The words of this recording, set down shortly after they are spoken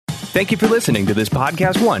Thank you for listening to this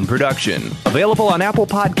Podcast One production. Available on Apple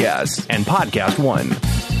Podcasts and Podcast One.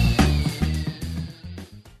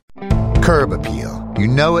 Curb appeal. You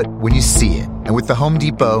know it when you see it. And with the Home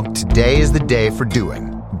Depot, today is the day for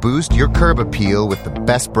doing. Boost your curb appeal with the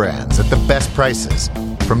best brands at the best prices.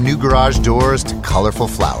 From new garage doors to colorful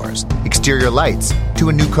flowers, exterior lights to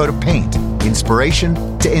a new coat of paint,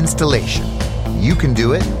 inspiration to installation. You can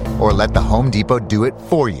do it, or let the Home Depot do it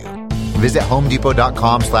for you. Visit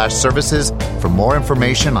homedepot.com/services for more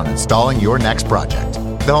information on installing your next project.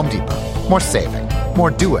 The Home Depot. More saving.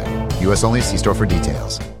 More doing. U.S. only. See store for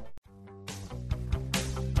details.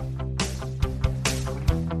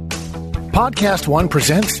 Podcast One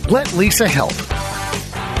presents Let Lisa Help.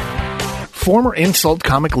 Former insult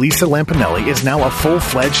comic Lisa Lampanelli is now a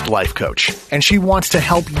full-fledged life coach, and she wants to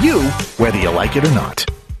help you whether you like it or not.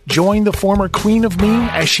 Join the former Queen of Mean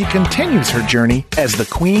as she continues her journey as the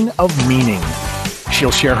Queen of Meaning. She'll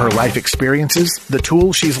share her life experiences, the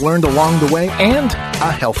tools she's learned along the way, and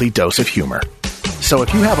a healthy dose of humor. So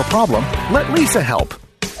if you have a problem, let Lisa help.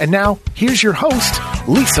 And now, here's your host,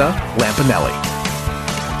 Lisa Lampanelli.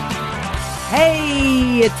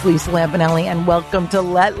 Hey, it's Lisa Lampanelli, and welcome to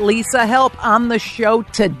Let Lisa Help. On the show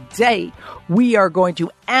today, we are going to,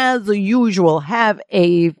 as usual, have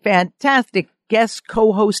a fantastic guest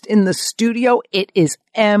co-host in the studio. It is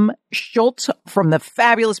M. Schultz from the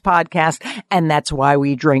Fabulous Podcast, and That's Why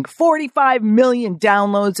We Drink. 45 million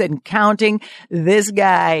downloads and counting. This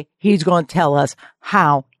guy, he's going to tell us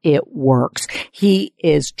how it works. He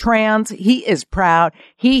is trans. He is proud.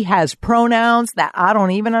 He has pronouns that I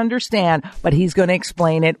don't even understand, but he's going to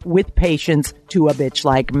explain it with patience to a bitch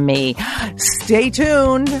like me. Stay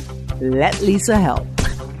tuned. Let Lisa help.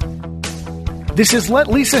 This is Let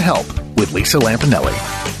Lisa Help with Lisa Lampanelli.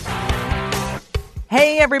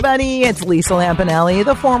 Hey everybody, it's Lisa Lampanelli,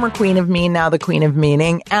 the former Queen of Mean, now the Queen of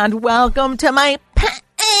Meaning, and welcome to my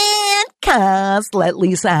podcast, Let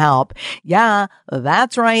Lisa Help. Yeah,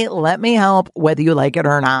 that's right, let me help, whether you like it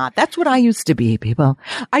or not. That's what I used to be, people.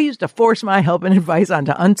 I used to force my help and advice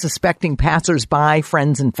onto unsuspecting passersby,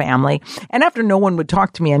 friends, and family. And after no one would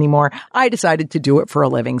talk to me anymore, I decided to do it for a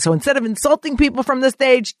living. So instead of insulting people from the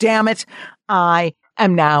stage, damn it, I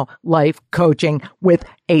am now life coaching with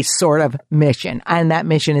a sort of mission. And that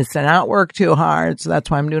mission is to not work too hard. So that's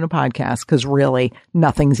why I'm doing a podcast, because really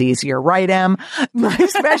nothing's easier. Right, Em? My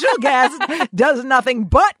special guest does nothing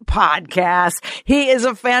but podcasts. He is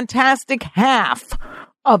a fantastic half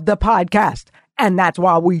of the podcast. And That's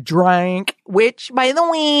Why We Drink, which, by the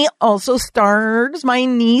way, also stars my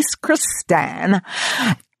niece, Kristen.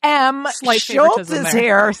 M. Schultz is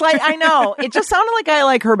here. I know. It just sounded like I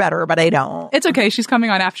like her better, but I don't. It's okay. She's coming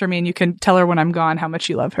on after me, and you can tell her when I'm gone how much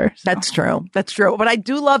you love her. So. That's true. That's true. But I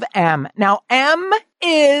do love M. Now, M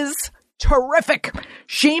is terrific.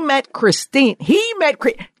 She met Christine. He met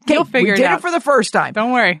Christine. You'll figure we it out. did it for the first time.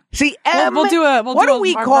 Don't worry. See, M. We'll do what do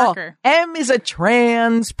we call marker. M? Is a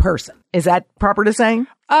trans person. Is that proper to say?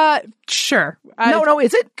 Sure. No.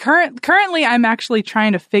 Is it? Currently, I'm actually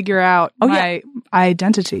trying to figure out my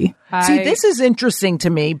identity. See, this is interesting to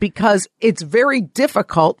me because it's very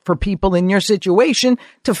difficult for people in your situation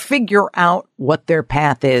to figure out what their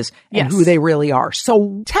path is and who they really are.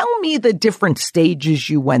 So tell me the different stages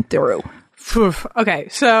you went through. Okay.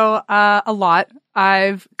 So, a lot.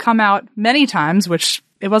 I've come out many times, which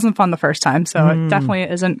it wasn't fun the first time. So it definitely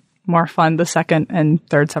isn't more fun the second and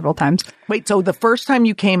third several times. Wait, so the first time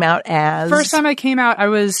you came out as... First time I came out, I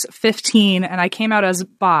was 15, and I came out as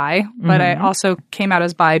bi, but I also came out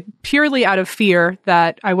as bi purely out of fear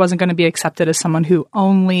that I wasn't going to be accepted as someone who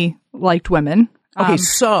only liked women. Okay,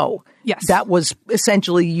 so... Yes. That was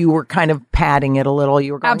essentially, you were kind of padding it a little.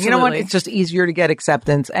 You were going, Absolutely. You know what? It's just easier to get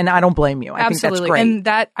acceptance. And I don't blame you. I think that's great. And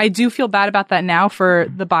that I do feel bad about that now for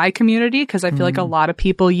the bi community, because I feel like a lot of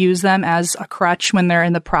people use them as a crutch when they're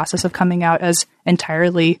in the process of coming out as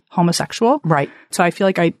entirely homosexual. Right. So I feel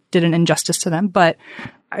like I did an injustice to them. But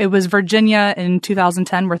it was Virginia in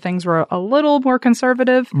 2010 where things were a little more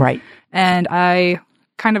conservative. Right. And I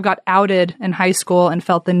kind of got outed in high school and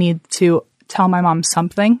felt the need to tell my mom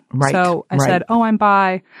something. Right. So I said, I'm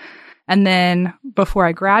bi. And then before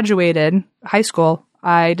I graduated high school,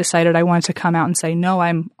 I decided I wanted to come out and say, no,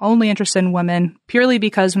 I'm only interested in women, purely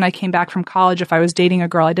because when I came back from college, if I was dating a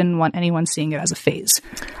girl, I didn't want anyone seeing it as a phase.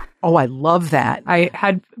 Oh, I love that. I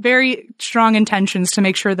had very strong intentions to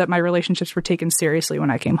make sure that my relationships were taken seriously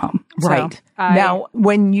when I came home. Right. So now,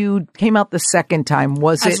 when you came out the second time,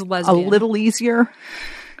 was it a little easier?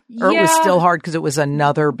 Or it was still hard because it was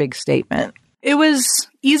another big statement? It was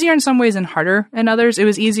easier in some ways and harder in others. It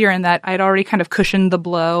was easier in that I'd already kind of cushioned the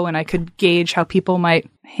blow and I could gauge how people might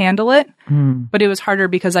handle it, but it was harder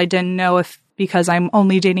because I didn't know if, because I'm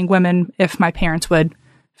only dating women, if my parents would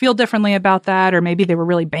feel differently about that, or maybe they were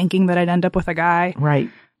really banking that I'd end up with a guy. Right.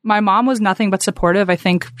 My mom was nothing but supportive. I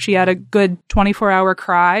think she had a good 24-hour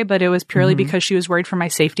cry, but it was purely because she was worried for my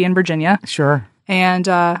safety in Virginia. Sure. And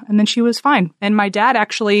then she was fine. And my dad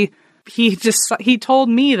actually, he told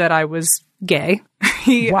me that I was gay.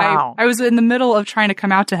 Wow. I was in the middle of trying to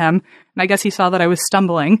come out to him, and I guess he saw that I was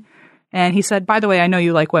stumbling. And he said, by the way, I know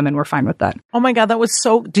you like women. We're fine with that. Oh my God, that was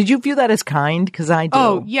so, did you view that as kind? Because I do.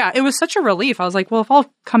 Oh, yeah. It was such a relief. I was like, well, if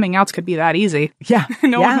all coming outs could be that easy, Yeah.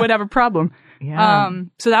 no one would have a problem. Yeah.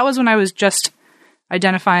 So that was when I was just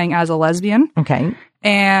identifying as a lesbian. Okay.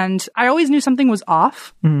 And I always knew something was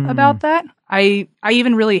off about that. I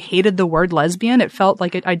even really hated the word lesbian. It felt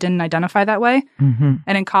like I didn't identify that way. Mm-hmm.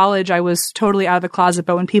 And in college, I was totally out of the closet.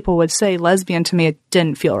 But when people would say lesbian to me, it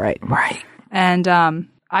didn't feel right. Right. And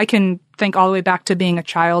I can think all the way back to being a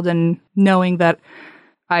child and knowing that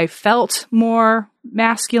I felt more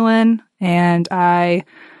masculine. And I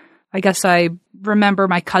guess I remember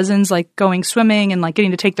my cousins like going swimming and like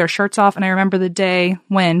getting to take their shirts off. And I remember the day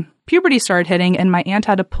when puberty started hitting and my aunt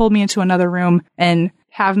had to pull me into another room and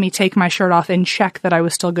have me take my shirt off and check that I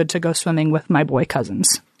was still good to go swimming with my boy cousins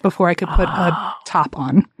before I could put a top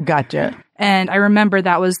on. Gotcha. And I remember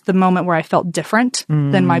that was the moment where I felt different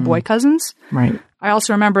than my boy cousins. Right. I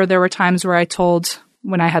also remember there were times where I told,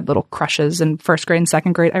 when I had little crushes in first grade and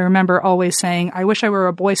second grade, I remember always saying, I wish I were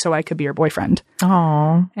a boy so I could be your boyfriend.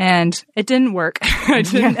 Oh. And it didn't work. I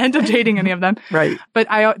didn't end up dating any of them. Right. But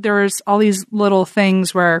there was all these little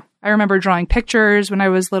things where I remember drawing pictures when I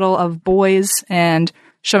was little of boys and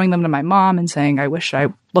showing them to my mom and saying, I wish I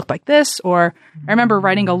looked like this. Or I remember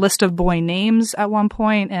writing a list of boy names at one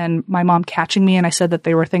point and my mom catching me, and I said that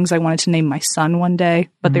they were things I wanted to name my son one day,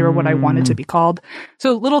 but they were what I wanted to be called.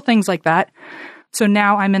 So little things like that. So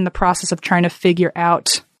now I'm in the process of trying to figure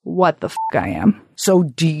out what the I am. So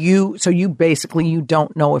you basically, you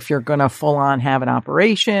don't know if you're going to full on have an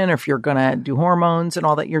operation or if you're going to do hormones and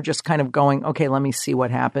all that. You're just kind of going, okay, let me see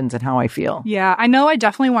what happens and how I feel. Yeah, I know I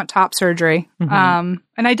definitely want top surgery. And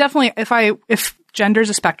I definitely, if gender's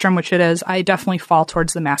a spectrum, which it is, I definitely fall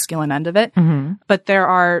towards the masculine end of it. But there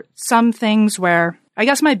are some things where I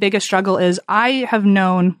guess my biggest struggle is I have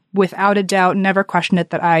known without a doubt, never questioned it,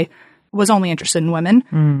 that I was only interested in women.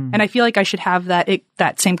 And I feel like I should have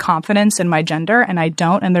that same confidence in my gender, and I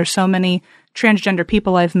don't. And there's so many transgender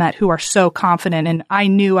people I've met who are so confident, and I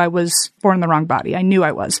knew I was born in the wrong body. I knew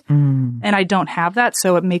I was. And I don't have that,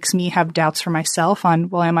 so it makes me have doubts for myself on,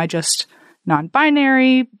 well, am I just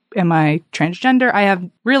non-binary? Am I transgender? I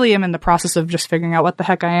am in the process of just figuring out what the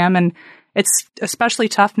heck I am. And it's especially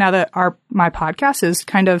tough now that my podcast is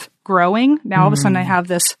kind of growing. Now all of a sudden I have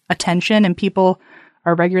this attention and people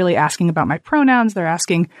are regularly asking about my pronouns. They're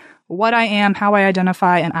asking what I am, how I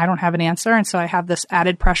identify, and I don't have an answer. And so I have this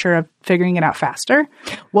added pressure of figuring it out faster.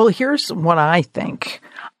 Well, here's what I think.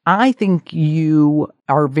 I think you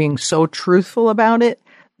are being so truthful about it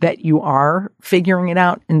that you are figuring it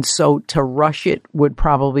out. And so to rush it would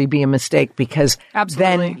probably be a mistake, because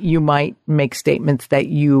Absolutely. then you might make statements that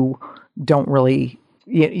you don't really,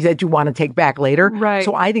 that you want to take back later. Right.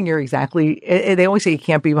 So I think you're exactly, they always say you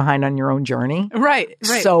can't be behind on your own journey. Right.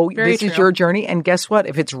 So Very this is true. your journey. And guess what?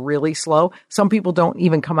 If it's really slow, some people don't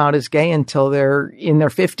even come out as gay until they're in their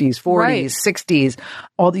 50s, 40s, Right. 60s.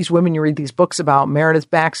 All these women you read these books about, Meredith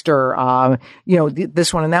Baxter,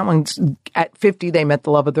 this one and that one, at 50, they met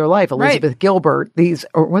the love of their life. Elizabeth Gilbert,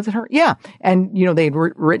 or was it her? Yeah. And, they'd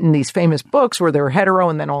written these famous books where they were hetero,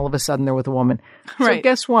 and then all of a sudden they're with a woman. So Right.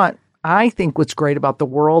 guess what? I think what's great about the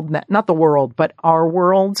world, not the world, but our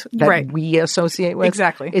world that Right. we associate with,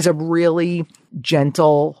 Exactly. is a really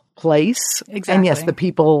gentle place. Exactly. And yes, the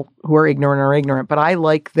people who are ignorant are ignorant, but I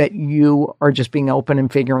like that you are just being open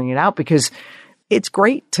and figuring it out, because it's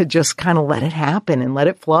great to just kind of let it happen and let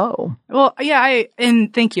it flow. Well, yeah,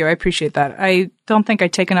 and thank you. I appreciate that. I don't think I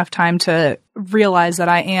take enough time to realize that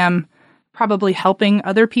I am probably helping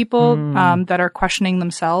other people that are questioning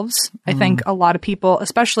themselves. I think a lot of people,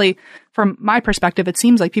 especially from my perspective, it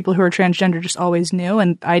seems like people who are transgender just always knew,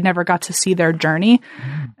 and I never got to see their journey.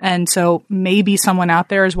 And so maybe someone out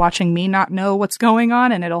there is watching me not know what's going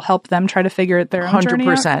on, and it'll help them try to figure their own journey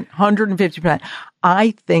out. 100%, 150%.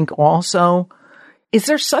 I think also, is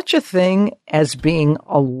there such a thing as being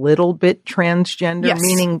a little bit transgender, Yes.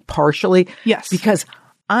 meaning partially? Yes. Because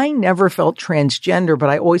I never felt transgender, but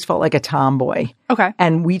I always felt like a tomboy. Okay.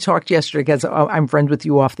 And we talked yesterday because I'm friends with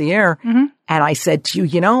you off the air. And I said to you,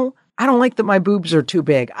 I don't like that my boobs are too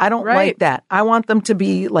big. I don't like that. I want them to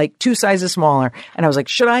be like 2 sizes smaller. And I was like,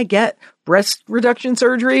 should I get breast reduction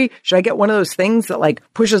surgery? Should I get one of those things that like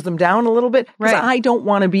pushes them down a little bit? Because I don't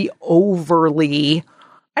want to be overly,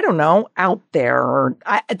 I don't know, out there. Or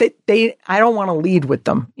I don't want to lead with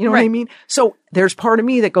them. You know what I mean? So there's part of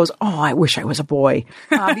me that goes, oh, I wish I was a boy.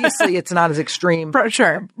 Obviously, it's not as extreme. For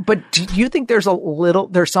sure. But do you think there's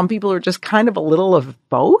some people who are just kind of a little of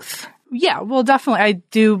both? Yeah, well, definitely. I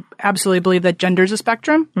do absolutely believe that gender is a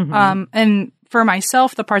spectrum. And for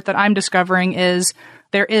myself, the part that I'm discovering is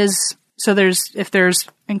there's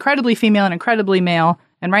incredibly female and incredibly male,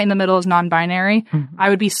 and right in the middle is non-binary. I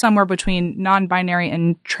would be somewhere between non-binary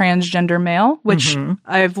and transgender male, which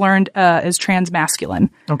I've learned is transmasculine.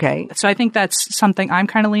 Okay. So I think that's something I'm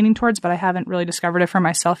kind of leaning towards, but I haven't really discovered it for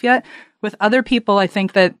myself yet. With other people, I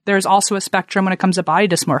think that there's also a spectrum when it comes to body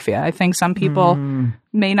dysmorphia. I think some people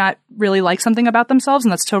may not really like something about themselves,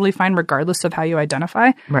 and that's totally fine regardless of how you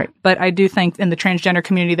identify. Right. But I do think in the transgender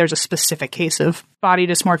community, there's a specific case of body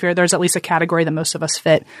dysmorphia. There's at least a category that most of us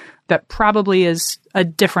fit that probably is a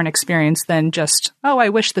different experience than just, oh, I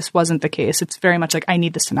wish this wasn't the case. It's very much like, I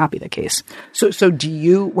need this to not be the case. So do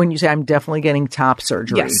you, when you say I'm definitely getting top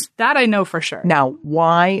surgery? Yes, that I know for sure. Now,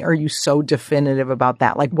 why are you so definitive about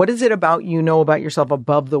that? Like, what is it about you know about yourself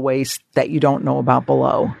above the waist that you don't know about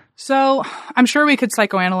below? So I'm sure we could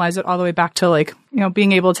psychoanalyze it all the way back to like,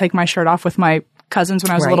 being able to take my shirt off with my cousins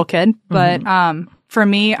when I was a little kid. But for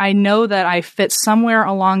me, I know that I fit somewhere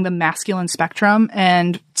along the masculine spectrum,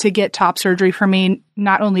 and to get top surgery for me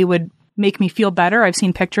not only would make me feel better. I've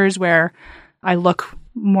seen pictures where I look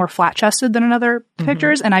more flat-chested than in other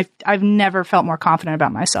pictures, and I've never felt more confident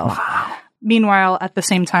about myself. Wow. Meanwhile, at the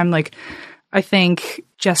same time, like, I think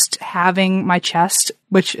just having my chest,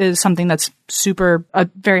 which is something that's a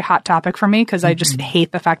very hot topic for me because I just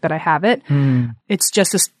hate the fact that I have it. It's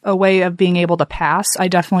just a way of being able to pass. I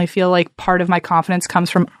definitely feel like part of my confidence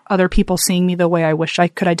comes from other people seeing me the way I wish I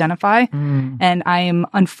could identify. And I am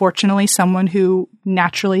unfortunately someone who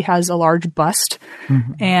naturally has a large bust.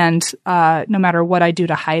 And no matter what I do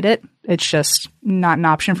to hide it, it's just not an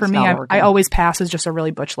option for me. I always pass as just a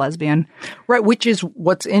really butch lesbian. Right, which is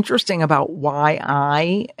what's interesting about why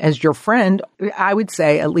I, as your friend, I would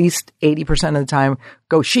say at least 80% of the time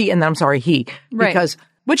go she, and then I'm sorry, he. Right. Because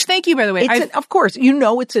which, thank you, by the way. Of course,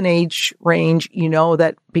 it's an age range. You know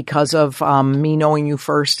that because of me knowing you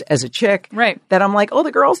first as a chick, right? That I'm like, oh,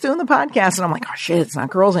 the girl's doing the podcast. And I'm like, oh, shit, it's not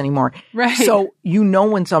girls anymore. Right. So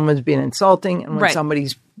when someone's been insulting and when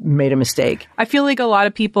somebody's made a mistake. I feel like a lot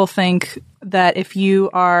of people think that if you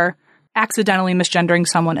are accidentally misgendering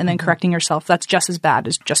someone and then correcting yourself, that's just as bad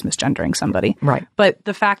as just misgendering somebody. Right. But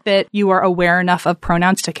the fact that you are aware enough of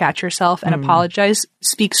pronouns to catch yourself and apologize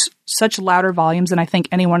speaks such louder volumes than I think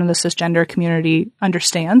anyone in the cisgender community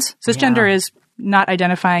understands. Cisgender is not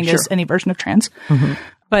identifying as any version of trans.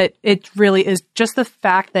 But it really is just the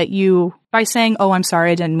fact that you, by saying, oh, I'm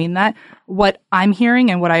sorry, I didn't mean that, what I'm hearing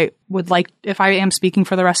and what I would like, if I am speaking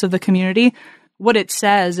for the rest of the community, what it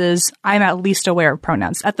says is I'm at least aware of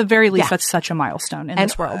pronouns. At the very least, that's such a milestone in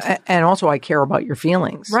this world. And also I care about your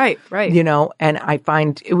feelings. Right. And I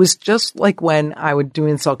find it was just like when I would do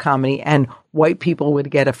insult comedy and white people would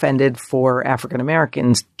get offended for African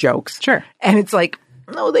Americans jokes. Sure. And it's like,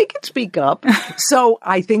 no, they can speak up. So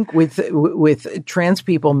I think with trans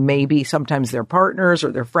people, maybe sometimes their partners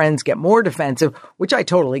or their friends get more defensive, which I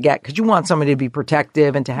totally get because you want somebody to be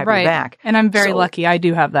protective and to have your back. And I'm very lucky. I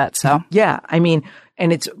do have that. So yeah, I mean,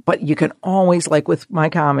 but you can always, like with my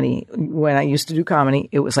comedy, when I used to do comedy,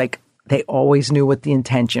 it was like they always knew what the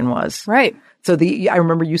intention was. Right. So I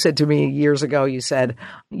remember you said to me years ago, you said,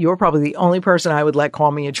 you're probably the only person I would let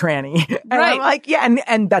call me a tranny. And I'm like, yeah.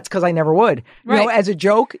 And that's because I never would. Right. As a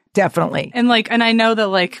joke, definitely. And I know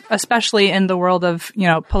that especially in the world of,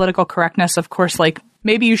 political correctness, of course,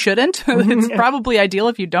 maybe you shouldn't. It's probably ideal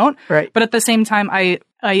if you don't. Right. But at the same time,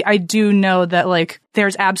 I do know that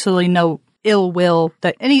there's absolutely no ill will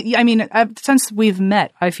that since we've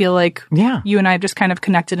met, I feel like you and I have just kind of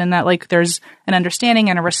connected in that there's an understanding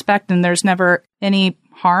and a respect, and there's never any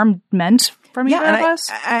harm meant from either of us.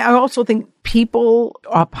 I also think people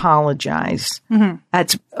apologize.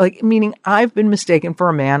 That's meaning I've been mistaken for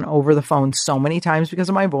a man over the phone so many times because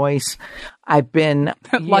of my voice. I've been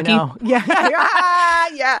lucky.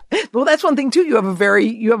 Yeah. Well, that's one thing too. You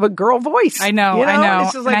have a girl voice. I know.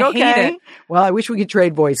 It's just I hate it. Well, I wish we could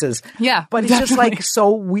trade voices. Yeah. But it's just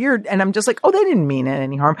so weird. And I'm just like, oh, they didn't mean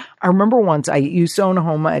any harm. I remember once I used to own a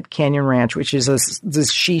home at Canyon Ranch, which is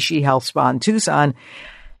this she health spa in Tucson.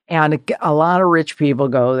 And a lot of rich people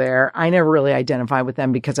go there. I never really identified with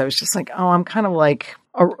them because I was just like, oh, I'm kind of like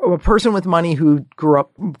a person with money who grew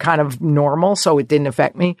up kind of normal, so it didn't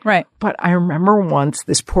affect me. Right. But I remember once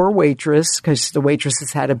this poor waitress, because the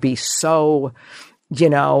waitresses had to be so,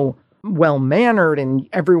 well-mannered and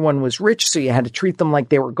everyone was rich, so you had to treat them like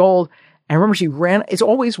they were gold. I remember she ran, it's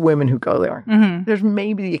always women who go there. Mm-hmm. There's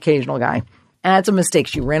maybe the occasional guy. And it's a mistake.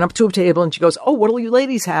 She ran up to a table and she goes, "Oh, what'll you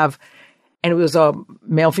ladies have?" And it was a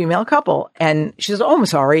male-female couple. And she says, "Oh, I'm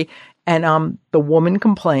sorry." And the woman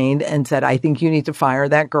complained and said, "I think you need to fire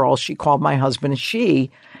that girl. She called my husband a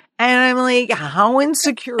she." And I'm like, how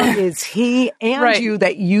insecure is he and you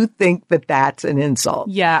that you think that that's an insult?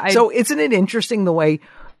 Yeah. So isn't it interesting the way,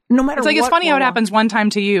 no matter what. It's funny how it happens one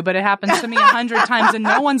time to you, but it happens to me 100 times and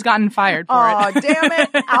no one's gotten fired for it. Oh, damn it.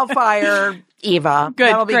 I'll fire Eva. Good.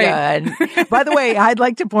 That'll be good. By the way, I'd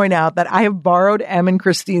like to point out that I have borrowed Em and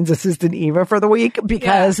Christine's assistant Eva for the week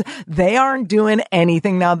because they aren't doing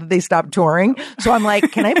anything now that they stopped touring. So I'm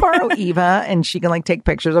like, can I borrow Eva? And she can take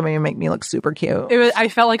pictures of me and make me look super cute. I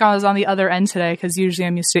felt like I was on the other end today because usually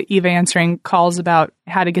I'm used to Eva answering calls about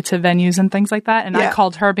how to get to venues and things like that. And I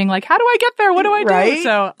called her being like, how do I get there? What do I do? Right?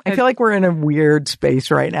 So I feel like we're in a weird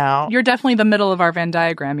space right now. You're definitely the middle of our Venn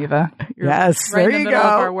diagram, Eva. You're yes, right there in the you middle go.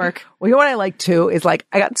 of our work. Well, you know what I like too is I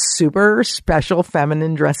got super special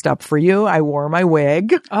feminine dressed up for you. I wore my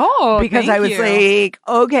wig. Oh, because thank I was you. like,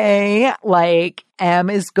 okay, Em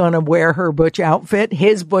is going to wear her butch outfit,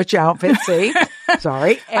 his butch outfit. See,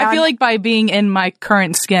 sorry. I feel like by being in my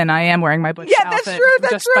current skin, I am wearing my butch outfit. That's true.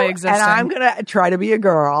 That's just true. by existing. And I'm going to try to be a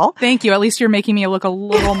girl. Thank you. At least you're making me look a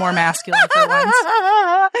little more masculine for once.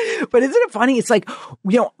 But isn't it funny? It's like,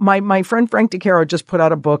 my friend Frank DeCaro just put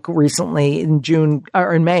out a book recently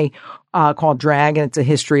in May called Drag, and it's a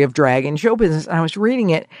history of drag and show business. And I was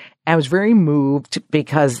reading it, and I was very moved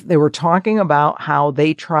because they were talking about how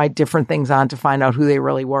they tried different things on to find out who they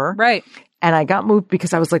really were. Right. And I got moved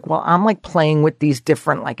because I was like, well, I'm playing with these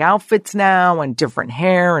different outfits now and different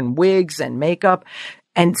hair and wigs and makeup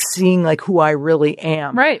and seeing who I really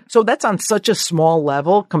am. Right. So that's on such a small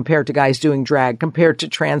level compared to guys doing drag, compared to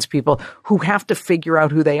trans people who have to figure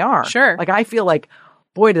out who they are. Sure. I feel like,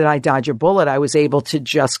 boy, did I dodge a bullet. I was able to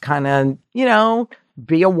just kind of,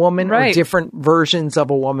 be a woman or different versions of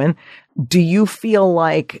a woman. Do you feel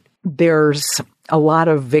like there's a lot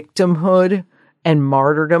of victimhood and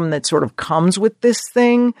martyrdom that sort of comes with this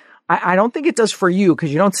thing? I don't think it does for you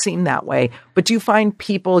because you don't seem that way. But do you find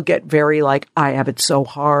people get very I have it so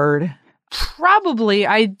hard? Probably.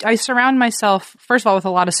 I surround myself, first of all, with a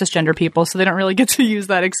lot of cisgender people, so they don't really get to use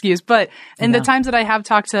that excuse. But in the times that I have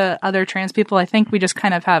talked to other trans people, I think we just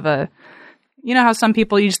kind of have a, how some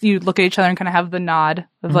people, you look at each other and kind of have the nod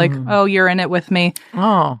of oh, you're in it with me.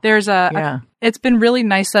 Oh, there's it's been really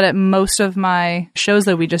nice that at most of my shows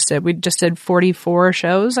that we just did 44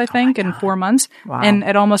 shows, I think, in 4 months. Wow. And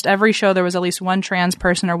at almost every show, there was at least one trans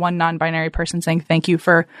person or one non-binary person saying, thank you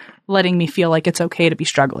for letting me feel like it's okay to be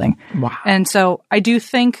struggling. Wow. And so I do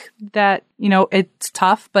think that, it's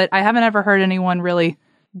tough, but I haven't ever heard anyone really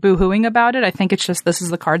boo-hooing about it. I think it's just, this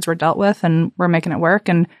is the cards we're dealt with and we're making it work.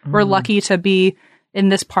 And we're lucky to be in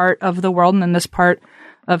this part of the world and in this part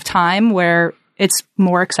of time where it's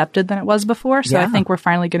more accepted than it was before. So I think we're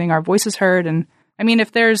finally getting our voices heard. And I mean,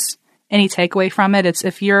 if there's any takeaway from it, it's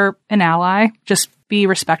if you're an ally, just be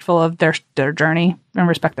respectful of their journey and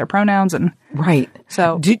respect their pronouns. And right.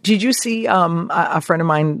 So did you see a friend of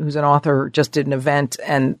mine who's an author just did an event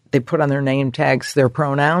and they put on their name tags their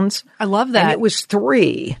pronouns? I love that. And it was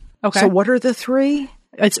 3. Okay. So what are the 3?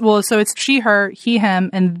 So it's she, her, he, him,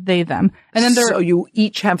 and they, them. And then so you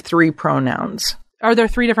each have 3 pronouns. Are there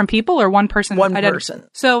 3 different people or one person? One person.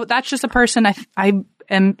 So that's just a person. I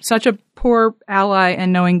am such a poor ally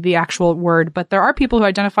in knowing the actual word, but there are people who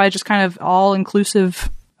identify just kind of all inclusive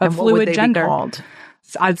of fluid what would they gender. Be called?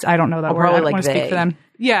 I don't know that word. I don't want to speak for them.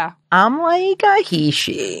 Yeah. I'm like a he,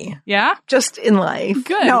 she. Yeah? Just in life.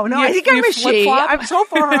 Good. No, I think I'm a she. So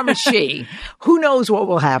far, I'm a she. Who knows what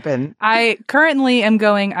will happen? I currently am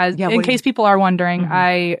going, in case people are wondering,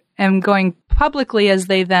 I am going publicly as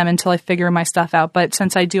they, them until I figure my stuff out. But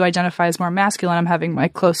since I do identify as more masculine, I'm having my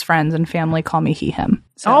close friends and family call me he, him.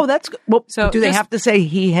 So, that's good. Well, so do they have to say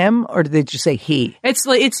he, him, or do they just say he? It's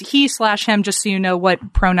he/him, just so you know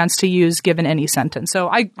what pronouns to use given any sentence.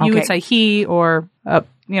 So you would say he or,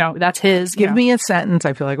 that's his. Give me a sentence.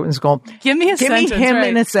 I feel like it was called. Give me sentence. Give me him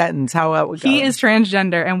in a sentence. How that would go. He is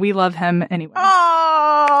transgender, and we love him anyway.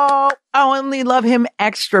 Oh, I only love him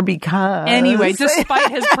extra because. Anyway,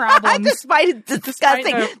 despite his problems. despite the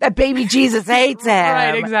disgusting that baby Jesus hates him.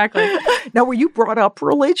 Right, exactly. Now, were you brought up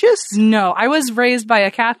religious? No, I was raised by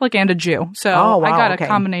a Catholic and a Jew. So I got a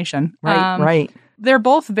combination. Right. they're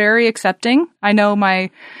both very accepting. I know I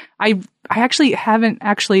actually haven't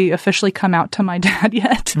officially come out to my dad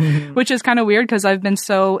yet, which is kind of weird because I've been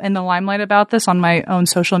so in the limelight about this on my own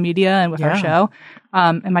social media and with our show.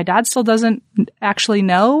 And my dad still doesn't actually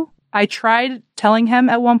know. I tried telling him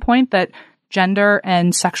at one point that gender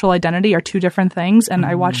and sexual identity are two different things, and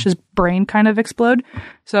I watched his brain kind of explode.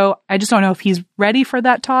 So I just don't know if he's ready for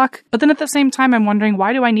that talk. But then at the same time, I'm wondering,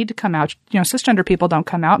 why do I need to come out? Cisgender people don't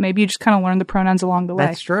come out. Maybe you just kind of learn the pronouns along the way.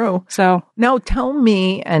 That's true. So now tell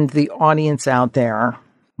me and the audience out there,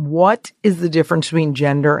 what is the difference between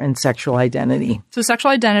gender and sexual identity? So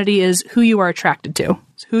sexual identity is who you are attracted to.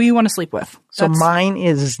 It's who you want to sleep with. So mine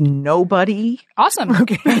is nobody. Awesome.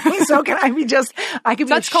 Okay. So can I be I could be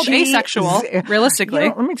that's called asexual, realistically.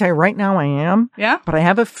 Let me tell you right now I am. Yeah. But I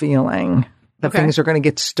have a feeling that things are going to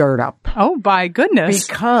get stirred up. Oh, by goodness.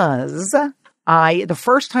 Because the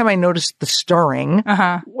first time I noticed the stirring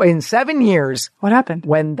in 7 years. What happened?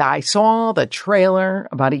 When I saw the trailer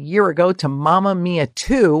about a year ago to Mamma Mia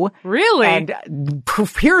 2. Really? And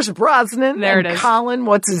Pierce Brosnan there and it is. Colin,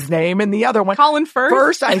 what's his name? And the other one. Colin Firth?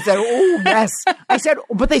 First, I said, oh, yes. I said,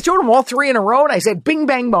 but they showed them all three in a row. And I said, bing,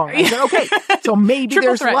 bang, bong. I said, okay, so maybe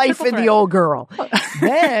there's life in the old girl.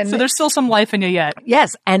 Then, so there's still some life in you yet.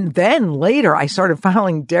 Yes. And then later, I started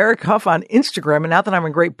following Derek Huff on Instagram. And now that I'm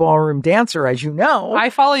a great ballroom dancer, as you know. I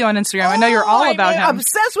follow you on Instagram. I know you're all about him. I'm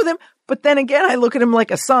obsessed with him. But then again, I look at him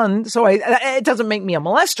like a son. So it doesn't make me a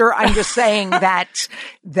molester. I'm just saying that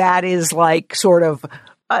is like sort of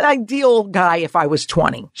an ideal guy if I was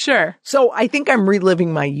 20. Sure. So I think I'm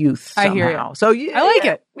reliving my youth somehow. I hear you. So I like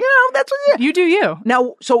it. That's what you do. You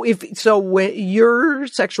now. So your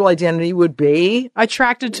sexual identity would be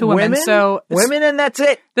attracted to women. So women, and that's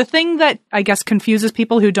it. The thing that I guess confuses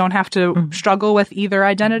people who don't have to struggle with either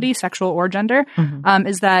identity, sexual or gender,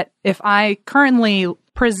 is that if I currently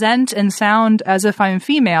present and sound as if I'm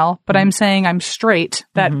female, but I'm saying I'm straight,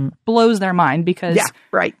 that blows their mind because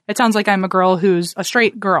it sounds like I'm a girl who's a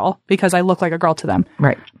straight girl because I look like a girl to them.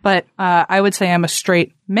 Right. But I would say I'm a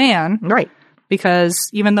straight man. Right. Because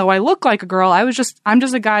even though I look like a girl, I'm just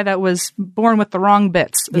a guy that was born with the wrong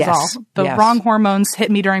bits is all. The wrong hormones hit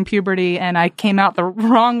me during puberty and I came out the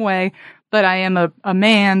wrong way. But I am a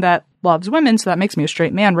man that loves women, so that makes me a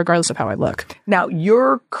straight man regardless of how I look. Now,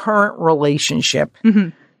 your current relationship,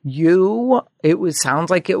 sounds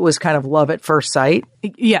like it was kind of love at first sight.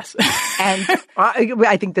 Yes. And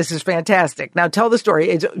I think this is fantastic. Now, tell the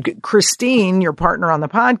story. Christine, your partner on the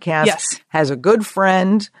podcast, has a good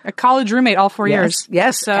friend. A college roommate all 4 years.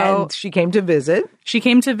 Yes. So and she came to visit. She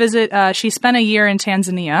spent a year in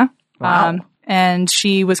Tanzania. Wow. And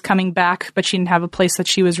she was coming back, but she didn't have a place that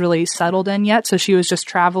she was really settled in yet. So she was just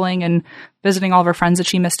traveling and visiting all of her friends that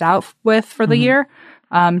she missed out with for the year.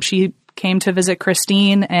 She came to visit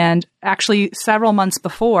Christine, and actually several months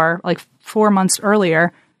before, like 4 months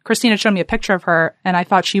earlier, Christine had shown me a picture of her, and I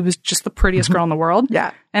thought she was just the prettiest girl in the world.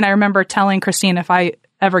 Yeah. And I remember telling Christine, if I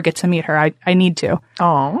ever get to meet her, I need to.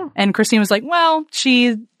 Oh. And Christine was like, well,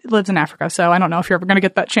 she lives in Africa, so I don't know if you're ever going to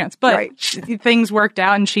get that chance. But things worked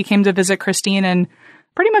out, and she came to visit Christine, and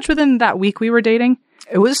pretty much within that week we were dating.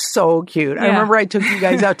 It was so cute. I remember I took you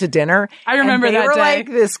guys out to dinner. I remember that day. They were like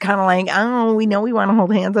this kind of like, oh, we know we want to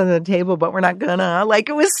hold hands on the table, but we're not gonna. Like,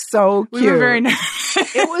 it was so cute. We were very nice.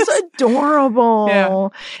 It was adorable. Yeah.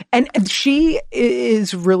 And she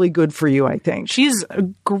is really good for you, I think. She's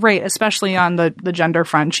great, especially on the gender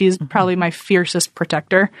front. She's probably my fiercest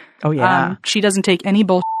protector. Oh, yeah. She doesn't take any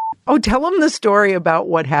bullshit. Oh, tell them the story about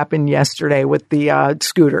what happened yesterday with the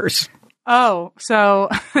scooters. Oh, so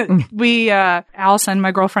we, Allison,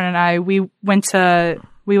 my girlfriend, and I, we went to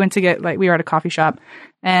get, like, we were at a coffee shop,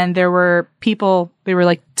 and there were people, they were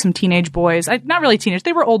like some teenage boys, not really teenage,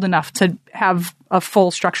 they were old enough to have a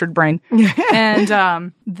full structured brain.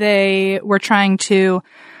 And they were trying to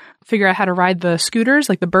figure out how to ride the scooters,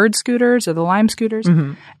 like the Bird scooters or the Lime scooters.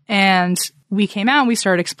 And we came out and we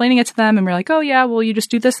started explaining it to them, and we were like, oh yeah, well, you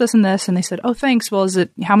just do this, this, and this. And they said, oh, thanks. Well,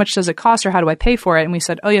 how much does it cost, or how do I pay for it? And we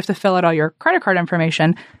said, oh, you have to fill out all your credit card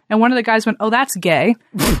information. And one of the guys went, oh, that's gay.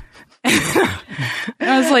 And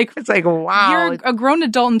I was like, it's like, wow. You're a grown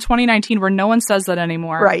adult in 2019 where no one says that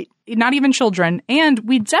anymore. Right. Not even children. And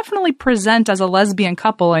we definitely present as a lesbian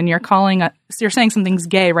couple, and you're saying something's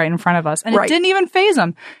gay right in front of us. And it didn't even faze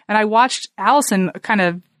them. And I watched Allison, kind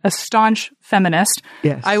of a staunch feminist.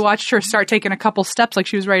 Yes. I watched her start taking a couple steps like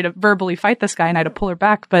she was ready to verbally fight this guy, and I had to pull her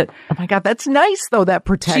back. But oh my God, that's nice though, that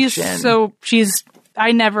protection.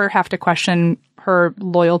 I never have to question her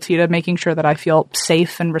loyalty to making sure that I feel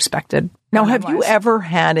safe and respected. Now, have you ever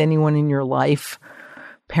had anyone in your life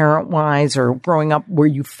parent-wise or growing up where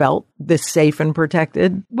you felt this safe and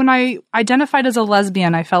protected? When I identified as a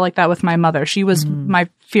lesbian, I felt like that with my mother. She was my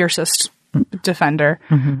fiercest defender.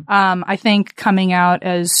 I think coming out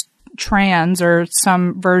as trans or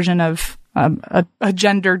some version of a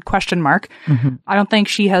gendered question mark, I don't think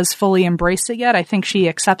she has fully embraced it yet. I think she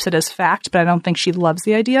accepts it as fact, but I don't think she loves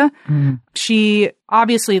the idea. She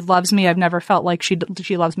obviously loves me. I've never felt like she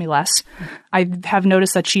loves me less. I have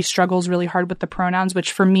noticed that she struggles really hard with the pronouns,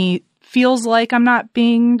 which for me feels like I'm not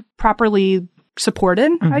being properly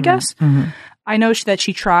supported, I guess. I know that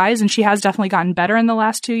she tries, and she has definitely gotten better in the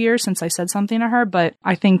last 2 years since I said something to her, but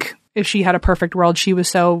I think if she had a perfect world, she was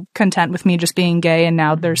so content with me just being gay, and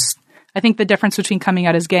now I think the difference between coming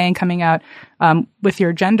out as gay and coming out with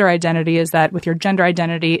your gender identity is that with your gender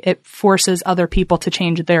identity, it forces other people to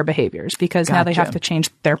change their behaviors because now they have to change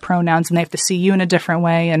their pronouns and they have to see you in a different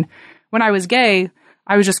way. And when I was gay,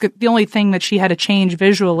 I was just the only thing that she had to change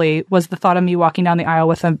visually was the thought of me walking down the aisle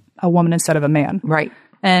with a woman instead of a man. Right.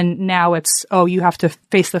 And now it's, you have to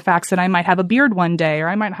face the facts that I might have a beard one day, or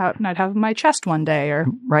I might not have my chest one day, or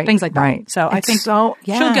things like that. Right. So I think she'll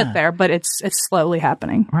get there, but it's slowly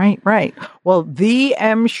happening. Right. Well, the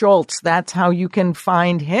M. Schultz, that's how you can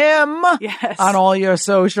find him on all your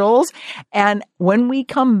socials. And when we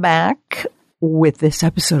come back with this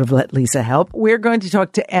episode of Let Lisa Help, we're going to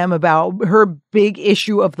talk to Em about her big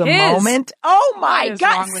issue of the moment. Oh my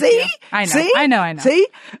God. See? I know. See? I know. See?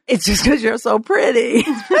 It's just because you're so pretty.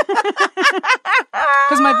 Because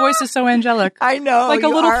my voice is so angelic. I know. Like a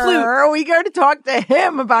little flute. We're going to talk to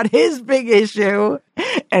him about his big issue.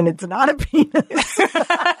 And it's not a penis.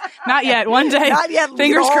 Not yet. One day. Not yet.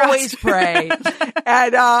 Fingers we crossed. Always pray.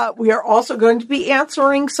 And we are also going to be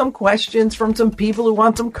answering some questions from some people who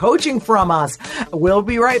want some coaching from us. We'll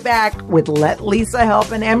be right back with Let Lisa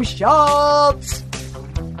Help and M. Schultz.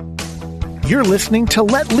 You're listening to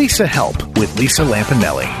Let Lisa Help with Lisa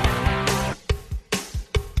Lampanelli.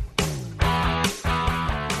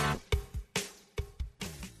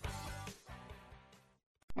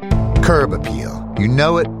 Curb appeal. You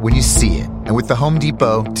know it when you see it. And with the Home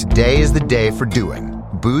Depot, today is the day for doing.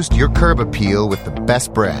 Boost your curb appeal with the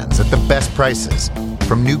best brands at the best prices.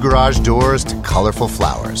 From new garage doors to colorful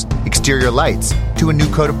flowers, exterior lights to a new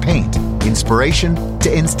coat of paint, inspiration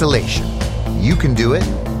to installation. You can do it,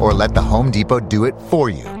 or let the Home Depot do it for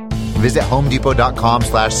you. Visit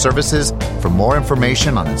homedepot.com/services for more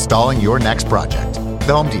information on installing your next project.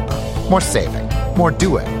 The Home Depot. More saving. More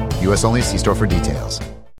doing. U.S. only. See store for details.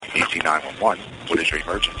 DC 911, what is your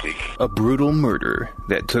emergency? A brutal murder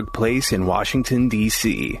that took place in Washington,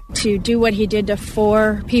 D.C. To do what he did to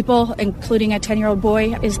 4 people, including a 10-year-old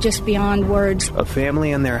boy, is just beyond words. A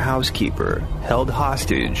family and their housekeeper held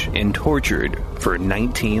hostage and tortured for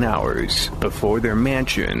 19 hours before their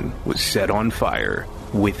mansion was set on fire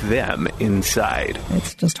with them inside.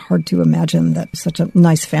 It's just hard to imagine that such a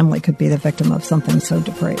nice family could be the victim of something so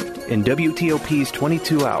depraved. In WTOP's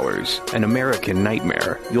 22 Hours, An American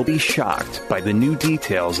Nightmare, you'll be shocked by the new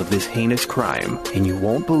details of this heinous crime, and you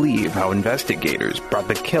won't believe how investigators brought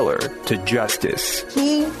the killer to justice.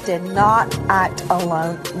 He did not act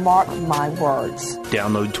alone, mark my words.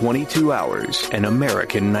 Download 22 Hours, An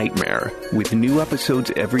American Nightmare, with new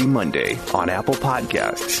episodes every Monday on Apple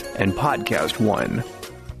Podcasts and Podcast One.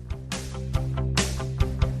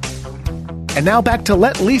 And now back to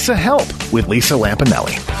Let Lisa Help with Lisa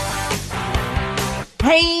Lampanelli.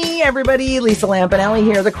 Hey, everybody. Lisa Lampanelli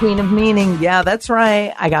here, the Queen of Meaning. Yeah, that's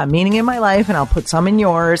right. I got meaning in my life, and I'll put some in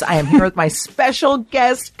yours. I am here with my special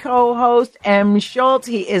guest co-host, M. Schultz.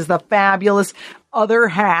 He is the fabulous other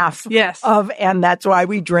half of And That's Why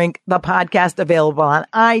We Drink, the podcast available on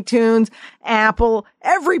iTunes, Apple,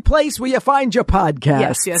 every place where you find your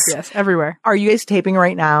podcasts. Yes, everywhere. Are you guys taping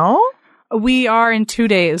right now? We are in 2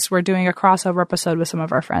 days. We're doing a crossover episode with some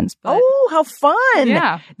of our friends. Oh, how fun.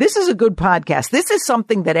 Yeah. This is a good podcast. This is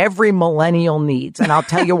something that every millennial needs, and I'll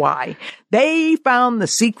tell you why. They found the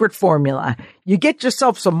secret formula. You get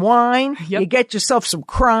yourself some wine, you get yourself some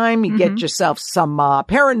crime, you get yourself some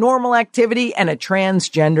paranormal activity, and a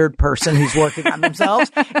transgendered person who's working on themselves,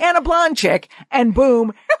 and a blonde chick, and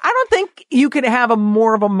boom. I don't think you could have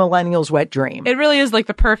more of a millennial's wet dream. It really is like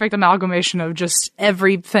the perfect amalgamation of just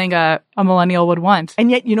everything a millennial would want. And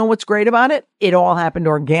yet, you know what's great about it? It all happened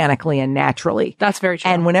organically and naturally. That's very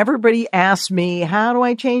true. And when everybody asks me, how do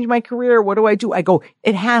I change my career? What do I do? I go,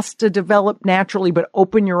 it has to develop naturally, but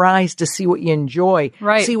open your eyes to see what you enjoy,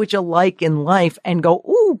 see what you like in life, and go,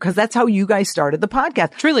 ooh, because that's how you guys started the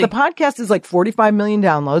podcast. Truly. The podcast is like 45 million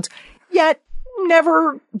downloads, yet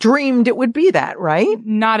never dreamed it would be that, right?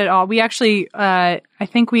 Not at all. We actually, I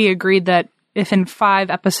think we agreed that if in 5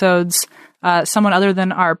 episodes someone other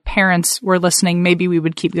than our parents were listening, maybe we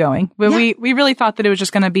would keep going. But we really thought that it was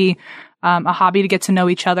just going to be a hobby to get to know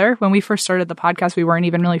each other. When we first started the podcast, we weren't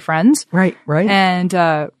even really friends. Right.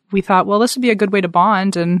 And we thought, well, this would be a good way to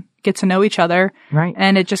bond and get to know each other. Right.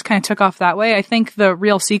 And it just kind of took off that way. I think the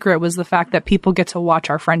real secret was the fact that people get to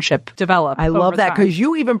watch our friendship develop. I love that because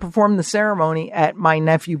you even performed the ceremony at my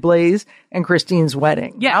nephew Blaze and Christine's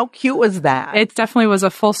wedding. Yeah. How cute was that? It definitely was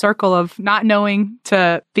a full circle of not knowing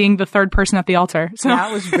to being the third person at the altar. So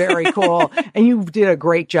that was very cool. And you did a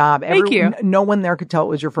great job. Thank you. No one there could tell it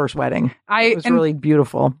was your first wedding. It was really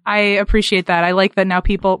beautiful. I appreciate that. I like that now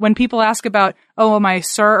when people ask about, oh, am I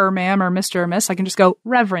sir or ma'am or Mr. or Miss, I can just go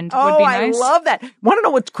Reverend would be nice. I love that. Want to know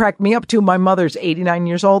what's cracked me up too? My mother's 89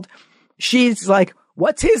 years old. She's like,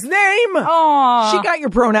 what's his name? Aww. She got your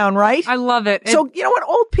pronoun right. I love it. So, you know what?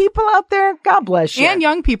 Old people out there, God bless you. And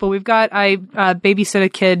young people. I babysit a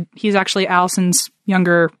kid. He's actually Allison's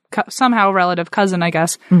younger, somehow relative cousin, I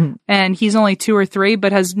guess. Mm-hmm. And he's only 2 or 3,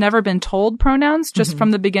 but has never been told pronouns. Just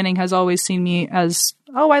from the beginning has always seen me as,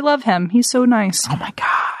 oh, I love him. He's so nice. Oh my God.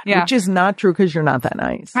 Yeah. Which is not true because you're not that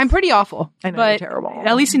nice. I'm pretty awful. I know, but you're terrible.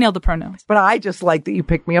 At least you nailed the pronouns. But I just like that you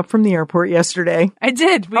picked me up from the airport yesterday. I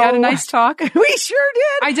did. We had a nice talk. We sure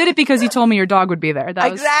did. I did it because you told me your dog would be there.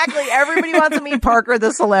 Exactly. Everybody wants to meet Parker,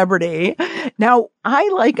 the celebrity. Now, I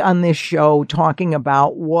like on this show talking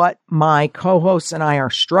about what my co-hosts and I are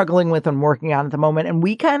struggling with and working on at the moment. And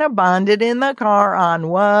we kind of bonded in the car on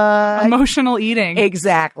what? Emotional eating.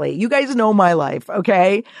 Exactly. You guys know my life,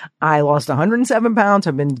 okay? I lost 107 pounds.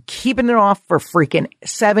 I've been keeping it off for freaking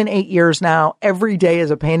 7-8 years now. Every day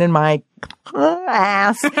is a pain in my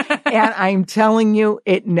ass. And I'm telling you,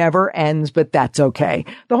 it never ends, but that's okay.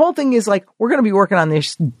 The whole thing is like, we're going to be working on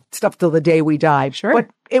this stuff till the day we die. Sure. But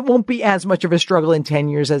it won't be as much of a struggle in 10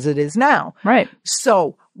 years as it is now. Right.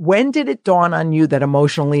 So when did it dawn on you that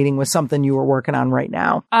emotional eating was something you were working on right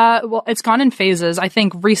now? Well, it's gone in phases. I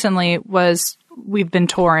think recently we've been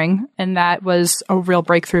touring, and that was a real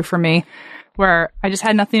breakthrough for me, where I just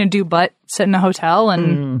had nothing to do but sit in a hotel,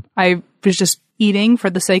 and I was just eating for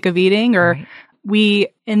the sake of eating. Or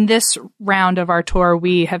in this round of our tour,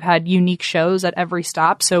 we have had unique shows at every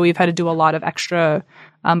stop. So we've had to do a lot of extra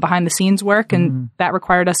behind the scenes work. And that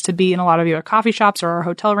required us to be in a lot of either coffee shops or our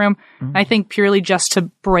hotel room. And I think purely just to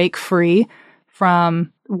break free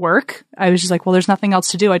from work, I was just like, well, there's nothing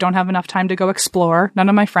else to do. I don't have enough time to go explore. None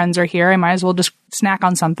of my friends are here. I might as well just snack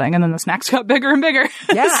on something. And then the snacks got bigger and bigger.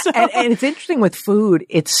 Yeah. And it's interesting with food.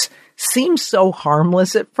 Seems so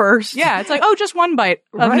harmless at first. Yeah, it's like, oh, just one bite.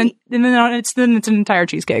 Right. And then it's an entire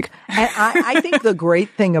cheesecake. And I think the great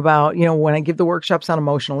thing about, when I give the workshops on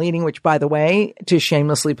emotional eating, which by the way, to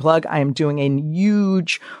shamelessly plug, I am doing a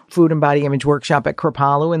huge food and body image workshop at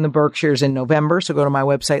Kripalu in the Berkshires in November. So go to my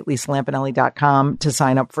website, lisalampanelli.com to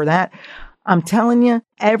sign up for that. I'm telling you,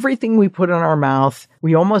 everything we put in our mouth,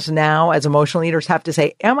 we almost now as emotional eaters have to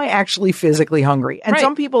say, am I actually physically hungry? And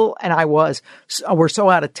some people, and I were so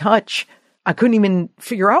out of touch, I couldn't even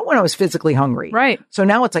figure out when I was physically hungry. Right. So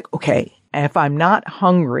now it's like, okay, if I'm not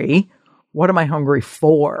hungry, what am I hungry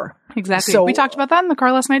for? Exactly. So, we talked about that in the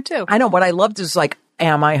car last night too. I know. What I loved is like,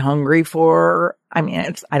 am I hungry for, I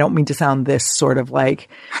don't mean to sound this sort of like,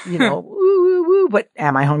 but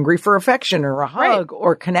am I hungry for affection or a hug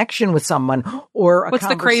or connection with someone or a What's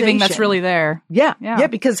the craving that's really there? Yeah.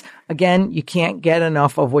 Because again, you can't get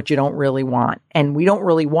enough of what you don't really want. And we don't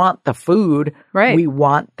really want the food. Right. We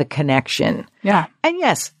want the connection. Yeah. And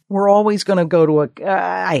yes, we're always going to go to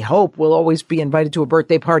I hope we'll always be invited to a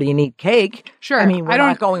birthday party and eat cake. Sure. I mean, we're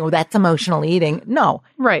not going, that's emotional eating. No.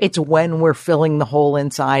 Right. It's when we're filling the hole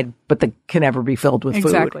inside, but that can never be filled with food.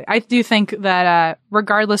 Exactly. I do think that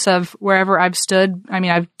regardless of wherever I've stood,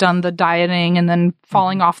 I've done the dieting and then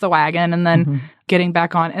falling off the wagon and then getting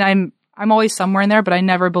back on. And I'm always somewhere in there, but I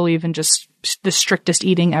never believe in just the strictest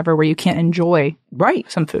eating ever where you can't enjoy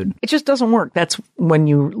some food. It just doesn't work. That's when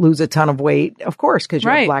you lose a ton of weight, of course, because you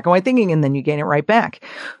have black and white thinking and then you gain it right back.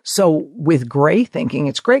 So with gray thinking,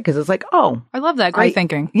 it's great because it's like, oh. I love that gray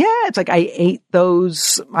thinking. Yeah. It's like I ate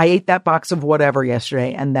that box of whatever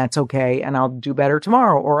yesterday and that's okay. And I'll do better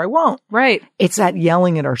tomorrow or I won't. Right. It's that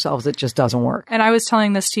yelling at ourselves that just doesn't work. And I was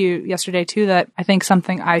telling this to you yesterday too, that I think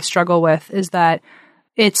something I struggle with is that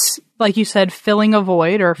it's, like you said, filling a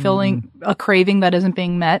void or filling a craving that isn't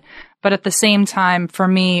being met. But at the same time, for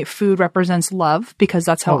me, food represents love because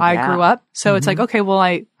that's how I grew up. So it's like, okay, well,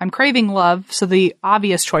 I'm craving love. So the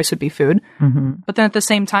obvious choice would be food. But then at the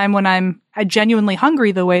same time, when I'm genuinely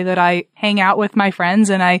hungry, the way that I hang out with my friends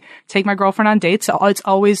and I take my girlfriend on dates, it's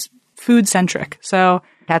always food centric. So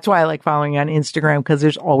That's why I like following you on Instagram, because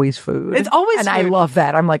there's always food. It's always and food. I love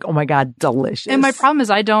that. I'm like, oh my God, delicious. And my problem is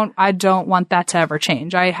I don't want that to ever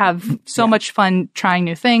change. I have so much fun trying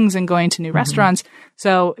new things and going to new restaurants.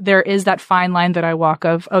 So there is that fine line that I walk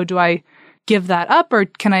of, oh, do I give that up, or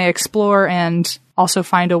can I explore and also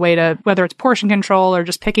find a way to, whether it's portion control or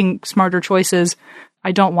just picking smarter choices,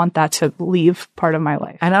 I don't want that to leave part of my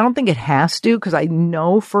life. And I don't think it has to, because I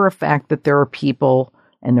know for a fact that there are people,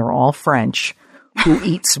 and they're all French, who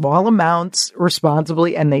eat small amounts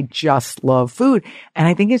responsibly, and they just love food. And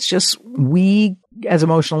I think it's just we as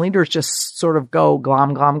emotional leaders just sort of go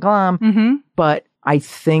glom, glom, glom. But I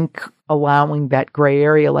think allowing that gray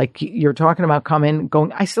area, like you're talking about,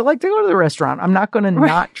 going, I still like to go to the restaurant. I'm not going to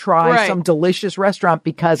not try some delicious restaurant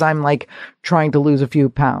because I'm like trying to lose a few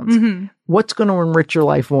pounds. What's going to enrich your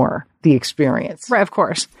life more? The experience. Right, of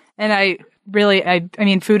course. And I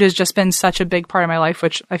mean, food has just been such a big part of my life,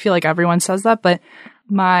 which I feel like everyone says that, but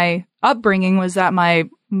my upbringing was that my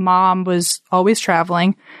mom was always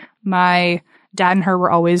traveling. My dad and her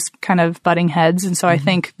were always kind of butting heads. And so I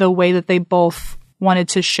think the way that they both wanted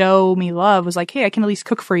to show me love was like, hey, I can at least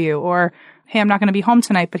cook for you, or hey, I'm not going to be home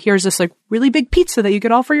tonight, but here's this like really big pizza that you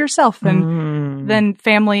get all for yourself. And then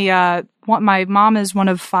family, my mom is one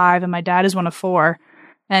of 5 and my dad is one of 4.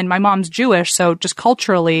 And my mom's Jewish, so just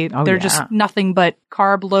culturally, they're just nothing but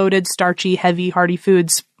carb-loaded, starchy, heavy, hearty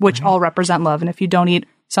foods, which all represent love. And if you don't eat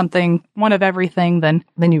something, one of everything, then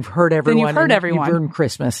you've hurt everyone. Then you've hurt everyone. You've ruined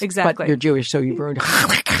Christmas. Exactly. But you're Jewish, so you've ruined.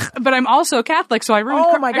 But I'm also Catholic, so I ruined.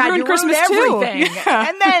 Oh my God, I ruined you Christmas ruined everything. too.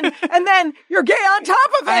 Yeah. And then you're gay on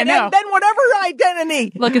top of it. I know. And then whatever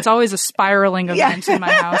identity. Look, it's always a spiraling event in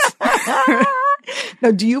my house.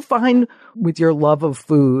 Now, do you find with your love of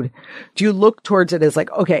food, do you look towards it as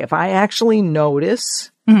like, okay, if I actually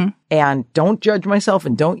notice and don't judge myself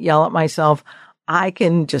and don't yell at myself, I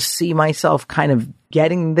can just see myself kind of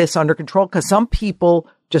getting this under control? Because some people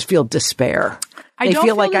just feel despair. They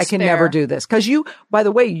feel like I can never do this. Because you, by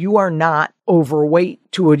the way, you are not overweight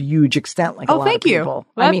to a huge extent like a lot of people.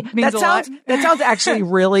 Well, I mean, that sounds actually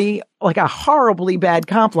really like a horribly bad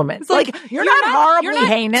compliment. It's like you're not horribly you're not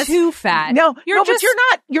heinous. Too fat. No, you're but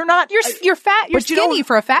you're not. You're fat. You're skinny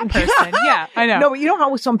for a fat person. Yeah, I know. No, but you know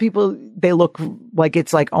how some people, they look like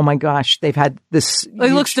it's like, oh my gosh, they've had this.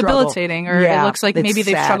 It looks debilitating, or it looks like maybe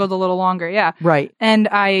they've struggled a little longer. Yeah, right. And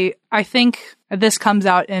I think this comes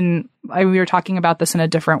out in. We were talking about this in a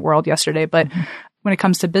different world yesterday, but when it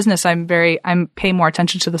comes to business, I'm pay more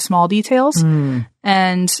attention to the small details.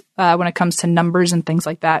 And when it comes to numbers and things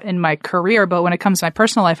like that in my career, but when it comes to my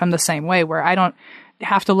personal life, I'm the same way, where I don't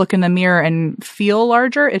have to look in the mirror and feel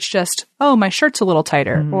larger. It's just, oh, my shirt's a little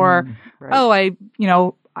tighter, or oh,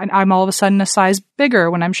 I'm all of a sudden a size bigger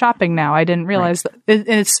when I'm shopping now. I didn't realize that.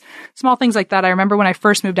 It's small things like that. I remember when I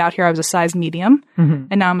first moved out here, I was a size medium,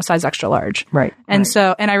 and now I'm a size extra large. Right. And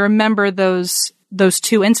so, and I remember those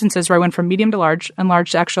 2 instances where I went from medium to large and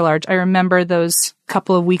large to extra large. I remember those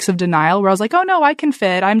couple of weeks of denial where I was like, oh no, I can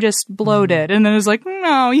fit. I'm just bloated. And then it was like,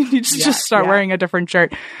 no, you need to just start wearing a different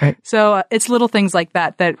shirt. Right. So it's little things like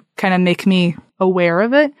that kind of make me aware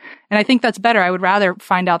of it. And I think that's better. I would rather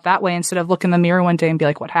find out that way instead of look in the mirror one day and be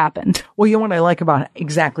like, what happened? Well, you know what I like about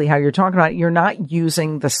exactly how you're talking about it? You're not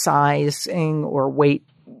using the sizing or weight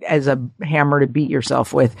as a hammer to beat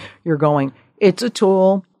yourself with. You're going, it's a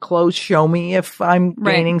tool. Clothes show me if I'm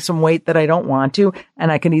gaining some weight that I don't want to,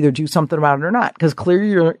 and I can either do something about it or not. Because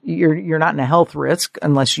clearly you're not in a health risk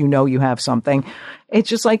unless you know you have something. It's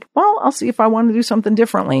just like, well, I'll see if I want to do something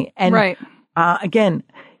differently. And again,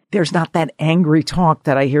 there's not that angry talk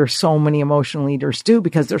that I hear so many emotional leaders do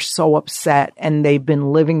because they're so upset and they've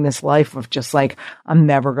been living this life of just like, I'm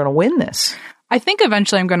never going to win this. I think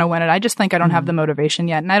eventually I'm going to win it. I just think I don't have the motivation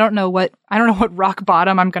yet. And I don't know what rock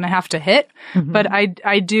bottom I'm going to have to hit, but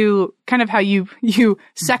I do kind of how you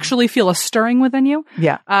sexually feel a stirring within you.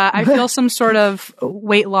 Yeah. I feel some sort of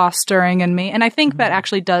weight loss stirring in me. And I think that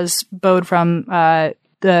actually does bode from,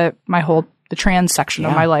 the trans section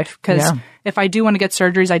of my life. Cause if I do want to get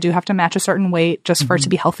surgeries, I do have to match a certain weight just for it to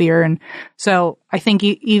be healthier. And so I think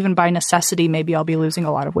even by necessity, maybe I'll be losing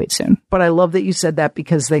a lot of weight soon. But I love that you said that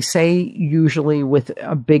because they say usually with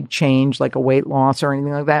a big change, like a weight loss or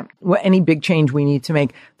anything like that, any big change we need to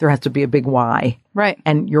make, there has to be a big why. Right.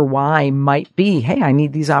 And your why might be, hey, I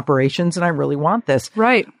need these operations and I really want this.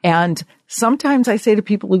 Right. And sometimes I say to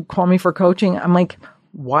people who call me for coaching, I'm like,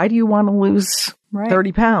 why do you want to lose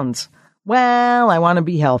 30 pounds? Well, I want to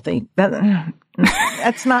be healthy. That's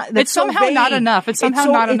not. That's it's somehow so not enough. It's somehow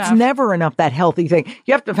not enough. It's never enough. That healthy thing.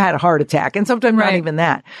 You have to have had a heart attack, and sometimes not even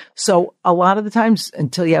that. So a lot of the times,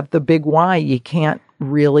 until you have the big why, you can't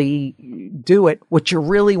really do it. What you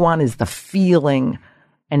really want is the feeling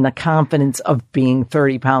and the confidence of being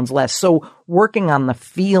 30 pounds less. So working on the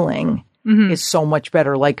feeling is so much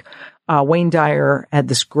better. Like Wayne Dyer had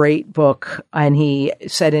this great book, and he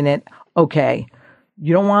said in it, okay,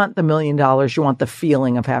 you don't want the $1 million. You want the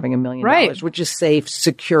feeling of having $1 million, which is safe,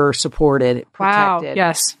 secure, supported, protected. Wow.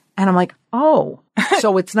 Yes. And I'm like, oh,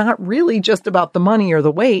 so it's not really just about the money or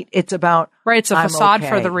the weight. It's about It's a facade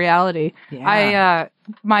for the reality. Yeah.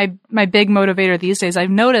 My big motivator these days, I've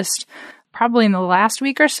noticed probably in the last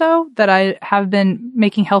week or so that I have been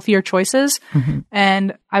making healthier choices.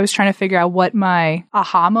 And I was trying to figure out what my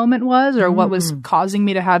aha moment was or what was causing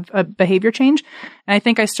me to have a behavior change. And I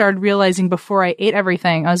think I started realizing before I ate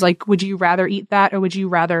everything, I was like, would you rather eat that or would you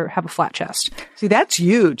rather have a flat chest? See, that's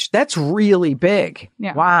huge. That's really big.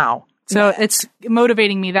 Yeah. Wow. So it's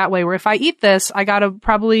motivating me that way, where if I eat this, I got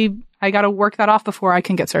to work that off before I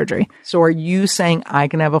can get surgery. So are you saying I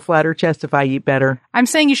can have a flatter chest if I eat better? I'm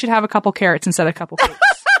saying you should have a couple carrots instead of a couple cakes.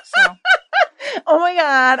 So. Oh my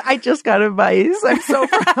God, I just got advice. I'm so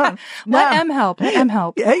proud. Let M help.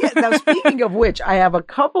 Yeah. Now, speaking of which, I have a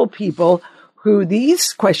couple people who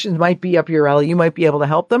these questions might be up your alley. You might be able to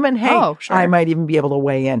help them. And hey, I might even be able to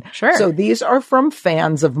weigh in. Sure. So these are from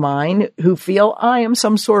fans of mine who feel I am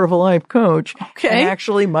some sort of a life coach. Okay. And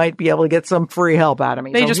actually might be able to get some free help out of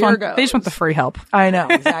me. They just want the free help. I know.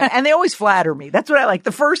 Exactly. And they always flatter me. That's what I like.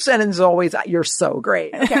 The first sentence is always, you're so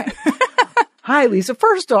great. Okay. Hi, Lisa.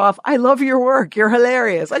 First off, I love your work. You're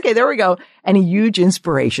hilarious. Okay, there we go. And a huge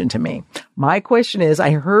inspiration to me. My question is,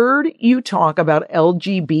 I heard you talk about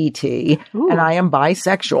LGBT and I am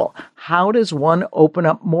bisexual. How does one open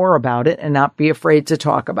up more about it and not be afraid to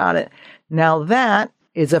talk about it? Now that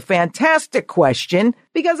is a fantastic question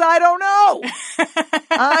because I don't know.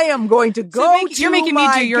 I am going to go you're making me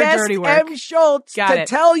do your dirty work. M. Schultz to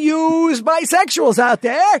tell you bisexuals out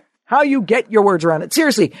there how you get your words around it.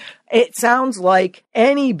 Seriously, it sounds like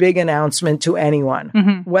any big announcement to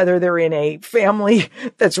anyone, whether they're in a family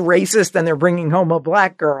that's racist and they're bringing home a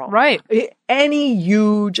black girl. Right. Any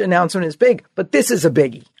huge announcement is big, but this is a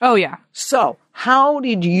biggie. Oh, yeah. So how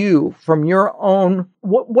did you, from your own,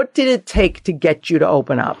 what did it take to get you to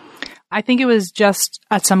open up? I think it was just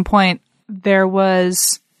at some point there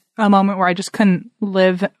was a moment where I just couldn't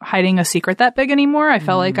live hiding a secret that big anymore. I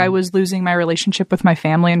felt like I was losing my relationship with my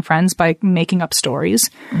family and friends by making up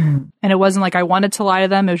stories. And it wasn't like I wanted to lie to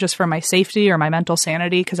them. It was just for my safety or my mental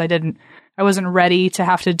sanity because I wasn't ready to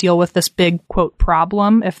have to deal with this big, quote,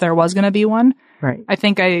 problem if there was going to be one. Right. I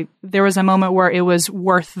think there was a moment where it was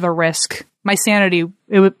worth the risk. My sanity,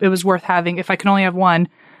 it was worth having. If I could only have one,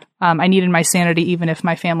 I needed my sanity even if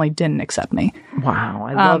my family didn't accept me. Wow,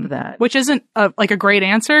 I love that. Which isn't a great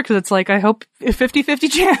answer because it's like I hope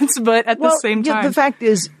 50-50 chance, but at the same time. The fact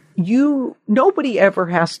is nobody ever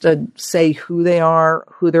has to say who they are,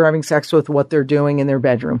 who they're having sex with, what they're doing in their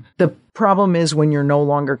bedroom. The problem is when you're no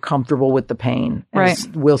longer comfortable with the pain, as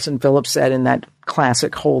Wilson Phillips said in that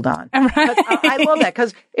classic Hold On. Right. I love that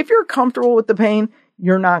because if you're comfortable with the pain,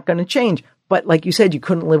 you're not going to change. But like you said, you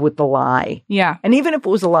couldn't live with the lie. Yeah. And even if it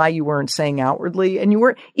was a lie you weren't saying outwardly, and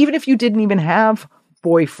even if you didn't even have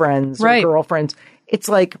boyfriends or girlfriends, it's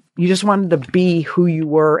like you just wanted to be who you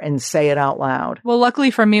were and say it out loud. Well,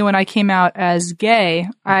 luckily for me, when I came out as gay,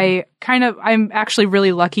 I'm actually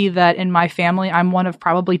really lucky that in my family, I'm one of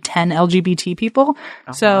probably 10 LGBT people.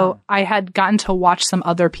 Oh, so wow. I had gotten to watch some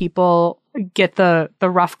other people get the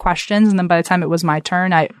rough questions. And then by the time it was my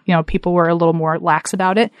turn, people were a little more lax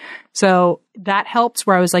about it. So that helped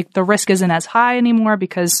where I was like, the risk isn't as high anymore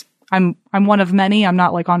because I'm one of many. I'm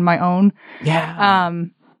not like on my own. Yeah.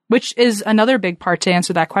 Which is another big part to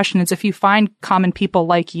answer that question is if you find common people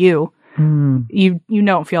like you, you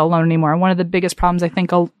don't feel alone anymore. And one of the biggest problems I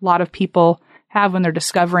think a lot of people have when they're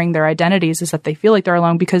discovering their identities is that they feel like they're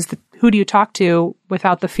alone because who do you talk to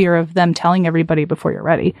without the fear of them telling everybody before you're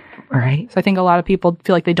ready? Right. So I think a lot of people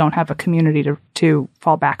feel like they don't have a community to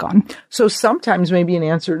fall back on. So sometimes maybe an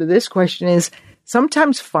answer to this question is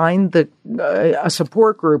sometimes find a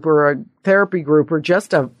support group or a therapy group or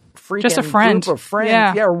just a friend group of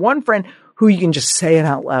friends. Yeah, or one friend who you can just say it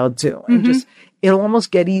out loud to. And it'll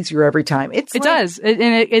almost get easier every time. It does.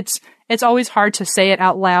 It's always hard to say it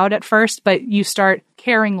out loud at first, but you start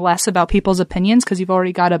caring less about people's opinions because you've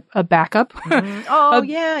already got a backup. Oh,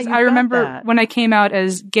 yeah. I remember when I came out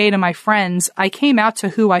as gay to my friends, I came out to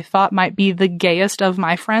who I thought might be the gayest of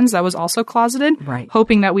my friends that was also closeted,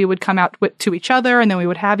 hoping that we would come out to each other and then we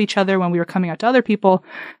would have each other when we were coming out to other people.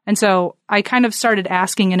 And so I kind of started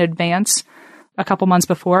asking in advance a couple months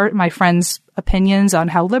before my friends' opinions on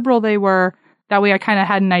how liberal they were. That way I kind of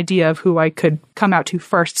had an idea of who I could come out to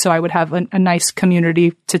first so I would have a nice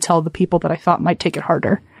community to tell the people that I thought might take it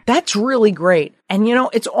harder. That's really great. And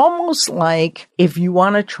it's almost like if you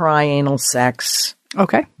want to try anal sex,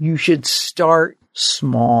 Okay. you should start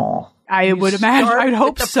small. I would imagine. I'd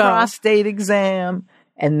hope the so. Prostate exam,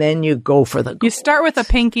 and then you go for the. You start with a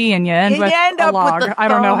pinky and you end with a log. I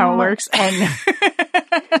don't know how it works. And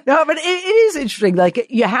no, but it is interesting. Like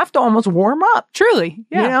you have to almost warm up. Truly,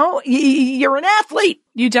 yeah. You're an athlete.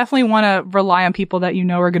 You definitely want to rely on people that you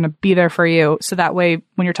know are going to be there for you. So that way,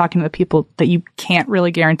 when you're talking to the people that you can't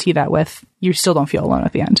really guarantee that with, you still don't feel alone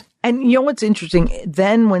at the end. And you know what's interesting?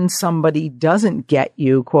 Then when somebody doesn't get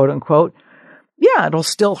you, quote unquote, yeah, it'll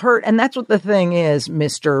still hurt. And that's what the thing is,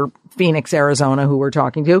 Mr. Phoenix, Arizona, who we're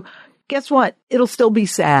talking to. Guess what? It'll still be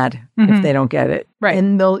sad if they don't get it. Right.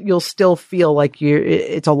 And you'll still feel like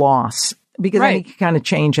it's a loss because any kind of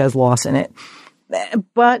change has loss in it.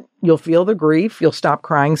 But you'll feel the grief. You'll stop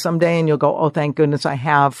crying someday and you'll go, oh, thank goodness I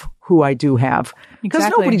have who I do have. Because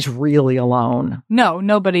nobody's really alone. No,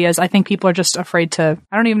 nobody is. I think people are just afraid to,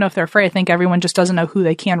 I don't even know if they're afraid. I think everyone just doesn't know who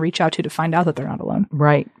they can reach out to find out that they're not alone.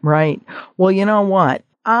 Right. Well, you know what?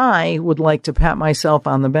 I would like to pat myself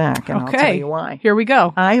on the back, and I'll tell you why. Here we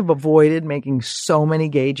go. I have avoided making so many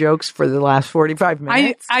gay jokes for the last 45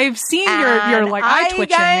 minutes. I've seen your like eye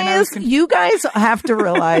twitching. You guys have to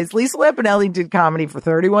realize Lisa Lampanelli did comedy for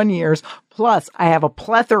 31 years. Plus, I have a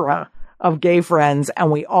plethora of gay friends,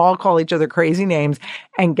 and we all call each other crazy names.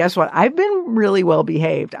 And guess what? I've been really well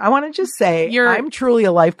behaved. I want to just say I'm truly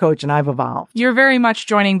a life coach, and I've evolved. You're very much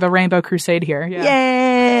joining the Rainbow Crusade here. Yeah.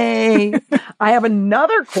 Yay! I have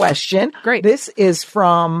another question. Great. This is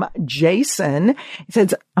from Jason. He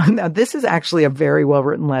says, now this is actually a very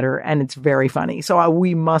well-written letter, and it's very funny. So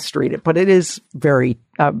we must read it, but it is very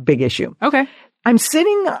big issue. Okay. I'm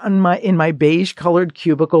sitting in my beige colored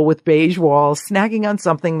cubicle with beige walls, snacking on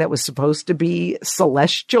something that was supposed to be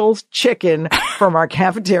Celestial chicken from our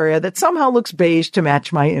cafeteria that somehow looks beige to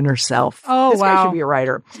match my inner self. Oh, this guy should be a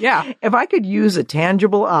writer. Yeah. If I could use a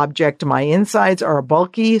tangible object, my insides are a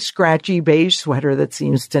bulky, scratchy beige sweater that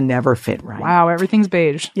seems to never fit right. Wow, everything's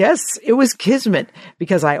beige. Yes, it was kismet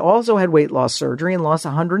because I also had weight loss surgery and lost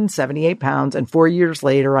 178 pounds. And 4 years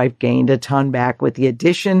later, I've gained a ton back with the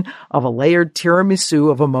addition of a layered tiramisu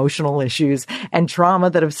of emotional issues and trauma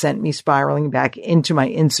that have sent me spiraling back into my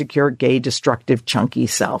insecure, gay, destructive, chunky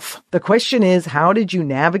self. The question is, how did you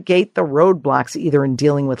navigate the roadblocks either in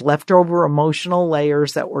dealing with leftover emotional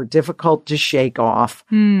layers that were difficult to shake off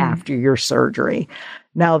after your surgery?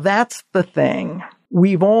 Now, that's the thing.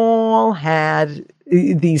 We've all had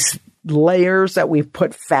these layers that we've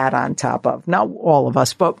put fat on top of. Not all of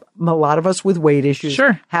us, but a lot of us with weight issues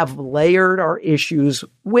have layered our issues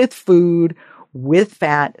with food, with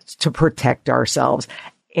fat to protect ourselves.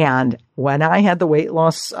 And when I had the weight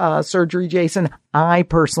loss surgery, Jason, I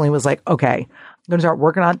personally was like, okay, I'm going to start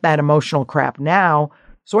working on that emotional crap now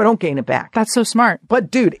so I don't gain it back. That's so smart. But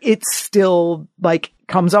dude, it still like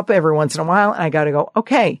comes up every once in a while. And I got to go,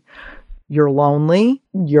 okay, you're lonely,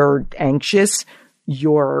 you're anxious,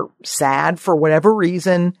 you're sad for whatever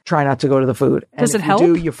reason, try not to go to the food. And Does it help? If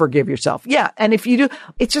you do, you forgive yourself. Yeah. And if you do,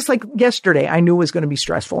 it's just like yesterday, I knew it was going to be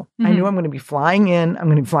stressful. I knew I'm going to be flying in. I'm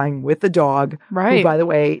going to be flying with the dog. Right. Who, by the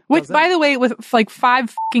way, with like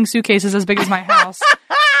 5 fucking suitcases as big as my house.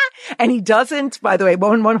 And he doesn't, by the way,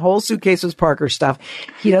 one whole suitcase was Parker stuff.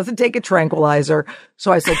 He doesn't take a tranquilizer.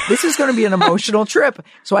 So I said, this is going to be an emotional trip.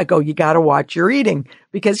 So I go, you got to watch your eating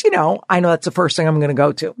because, I know that's the first thing I'm going to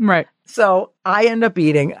go to. Right. So I end up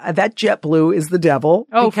eating. That JetBlue is the devil.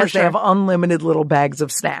 Oh, because for sure. They have unlimited little bags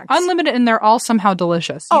of snacks. Unlimited, and they're all somehow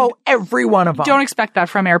delicious. Oh, every one of them. Don't expect that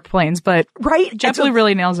from airplanes, but JetBlue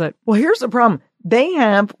really nails it. Well, here's the problem. They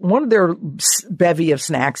have one of their bevy of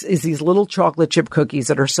snacks is these little chocolate chip cookies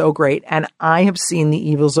that are so great. And I have seen the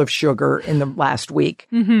evils of sugar in the last week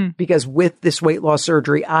because with this weight loss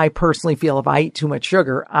surgery, I personally feel if I eat too much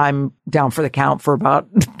sugar, I'm down for the count for about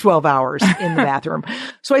 12 hours in the bathroom.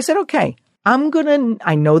 So I said, okay,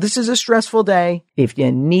 I know this is a stressful day. If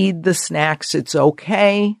you need the snacks, it's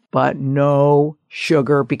okay, but no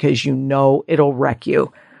sugar because it'll wreck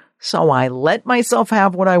you. So I let myself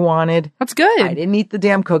have what I wanted. That's good. I didn't eat the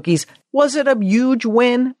damn cookies. Was it a huge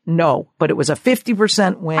win? No, but it was a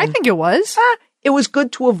 50% win. I think it was. It was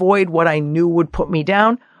good to avoid what I knew would put me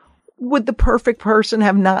down. Would the perfect person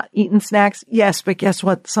have not eaten snacks? Yes, but guess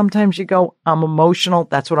what? Sometimes you go, I'm emotional.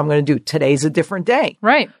 That's what I'm going to do. Today's a different day.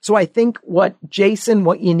 Right. So I think what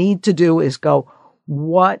you need to do is go,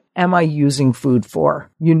 what am I using food for?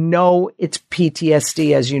 You know, it's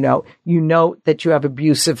PTSD, as you know that you have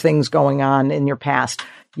abusive things going on in your past.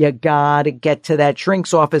 You got to get to that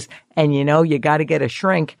shrink's office and you got to get a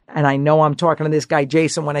shrink. And I know I'm talking to this guy,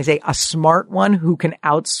 Jason, when I say a smart one who can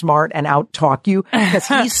outsmart and outtalk you because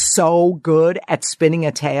he's so good at spinning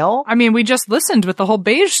a tale. I mean, we just listened with the whole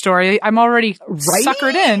beige story. I'm already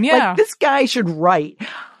suckered in. Yeah. Like, this guy should write.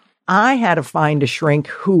 I had to find a shrink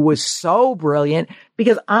who was so brilliant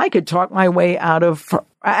because I could talk my way out of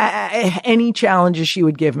any challenges she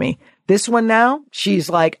would give me. This one now, she's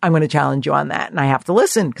like, I'm going to challenge you on that. And I have to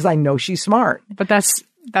listen because I know she's smart. But that's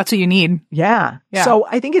what you need. Yeah. So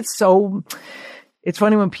I think it's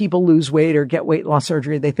funny when people lose weight or get weight loss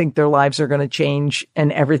surgery, they think their lives are going to change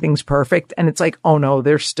and everything's perfect. And it's like, oh no,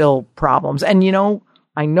 there's still problems. And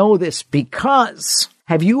I know this because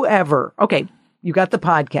have you ever, okay, you got the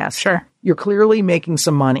podcast. Sure. You're clearly making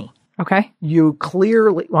some money. Okay. You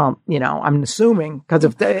clearly, well, I'm assuming because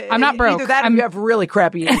if I'm not broke. Either that or you have really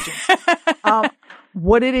crappy agents.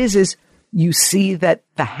 What it is you see that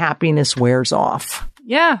the happiness wears off.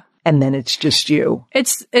 Yeah. And then it's just you.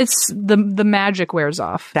 It's the magic wears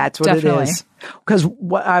off. That's what it is. Because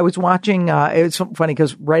what I was watching, it's funny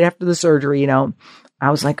because right after the surgery, I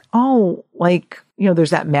was like, oh, like,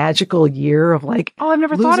 there's that magical year of like, oh, I've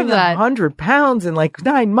never thought of that. 100 pounds in like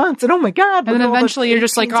 9 months. And oh my God. And then eventually you're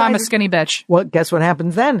just like, oh, I'm a skinny bitch. Well, guess what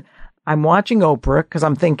happens then? I'm watching Oprah because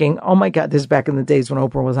I'm thinking, oh my God, this is back in the days when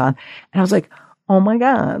Oprah was on. And I was like, oh my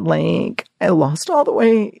God, like I lost all the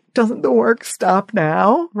weight. Doesn't the work stop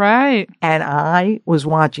now? Right. And I was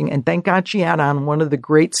watching, and thank God she had on one of the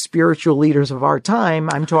great spiritual leaders of our time.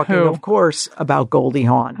 I'm talking, of course, about Goldie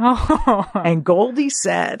Hawn. Oh. And Goldie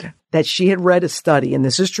said that she had read a study, and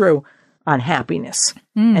this is true, on happiness.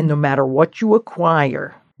 And no matter what you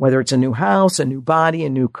acquire, whether it's a new house, a new body, a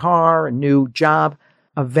new car, a new job,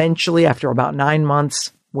 eventually after about 9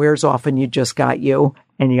 months, wears off and you just got you.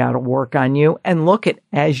 And you got to work on you. And look at,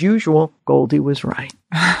 as usual, Goldie was right.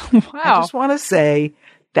 Wow. I just want to say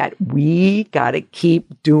that we got to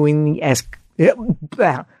keep doing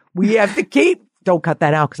we have to keep, don't cut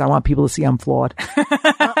that out because I want people to see I'm flawed.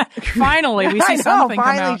 Finally, we see something come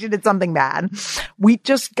finally out. She did something bad. We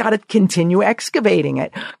just got to continue excavating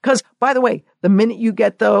it. Because, by the way, the minute you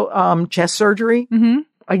get the chest surgery,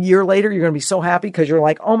 a year later, you're going to be so happy because you're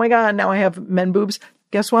like, oh my God, now I have men boobs.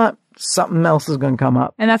 Guess what? Something else is going to come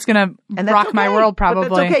up. And that's going to rock my world probably.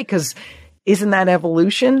 But that's okay because isn't that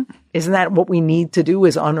evolution? Isn't that what we need to do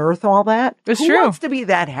is unearth all that? It's Who true. wants to be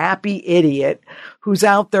that happy idiot who's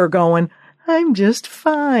out there going, I'm just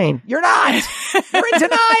fine. You're not. You're in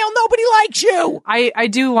denial. Nobody likes you. I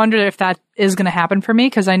do wonder if that is going to happen for me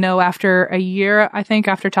because I know after a year, I think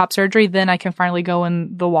after top surgery, then I can finally go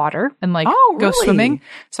in the water and go swimming.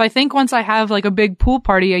 So I think once I have like a big pool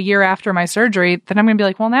party a year after my surgery, then I'm going to be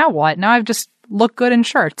like, well, now what? Now I've just looked good in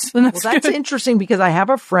shirts. And that's interesting because I have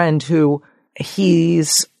a friend who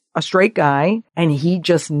he's a straight guy and he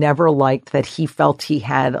just never liked that he felt he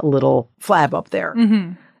had a little flab up there.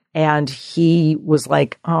 Mm-hmm. And he was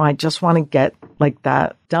like, oh, I just want to get like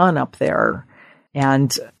that done up there.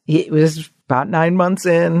 And it was about 9 months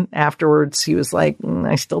in afterwards. He was like,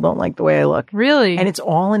 I still don't like the way I look. Really? And it's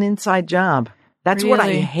all an inside job. That's really? What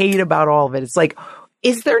I hate about all of it. It's like,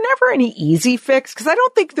 is there never any easy fix? Because I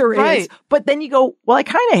don't think there is. But then you go, well, I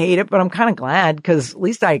kind of hate it, but I'm kind of glad because at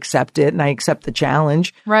least I accept it and I accept the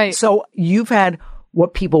challenge. Right. So you've had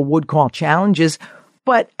what people would call challenges.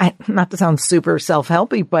 But not to sound super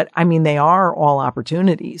self-helpy, but I mean, they are all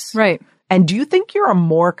opportunities. Right. And do you think you're a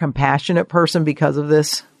more compassionate person because of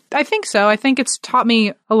this? I think so. I think it's taught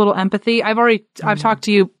me a little empathy. I've talked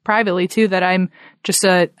to you privately too, that I'm just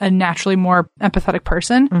a naturally more empathetic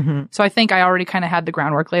person. Mm-hmm. So I think I already kind of had the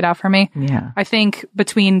groundwork laid out for me. Yeah. I think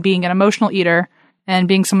between being an emotional eater and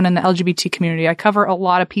being someone in the LGBT community, I cover a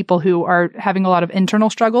lot of people who are having a lot of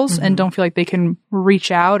internal struggles and don't feel like they can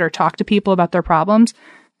reach out or talk to people about their problems.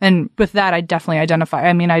 And with that, I definitely identify.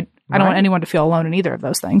 I mean, I don't want anyone to feel alone in either of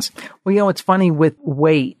those things. Well, it's funny with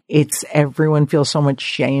weight. It's everyone feels so much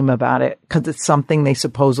shame about it because it's something they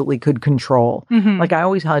supposedly could control. Mm-hmm. Like I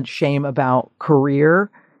always had shame about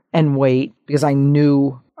career and weight because I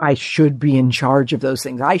knew I should be in charge of those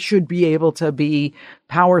things. I should be able to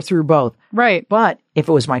power through both. Right. But if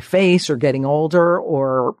it was my face or getting older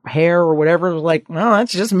or hair or whatever, it was like, no,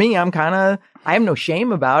 that's just me. I have no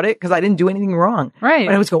shame about it because I didn't do anything wrong. Right.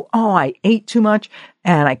 But I always go, oh, I ate too much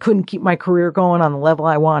and I couldn't keep my career going on the level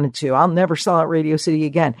I wanted to. I'll never sell at Radio City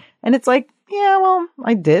again. And it's like, yeah, well,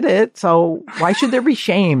 I did it. So why should there be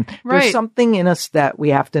shame? Right. There's something in us that we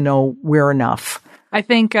have to know we're enough. I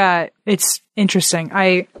think it's interesting.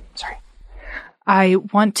 I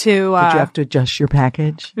want to. Did you have to adjust your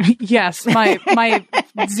package? Yes, my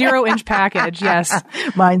 0-inch package. Yes,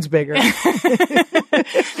 mine's bigger.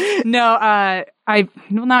 No, now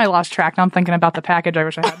I lost track. Now I'm thinking about the package I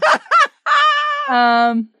wish I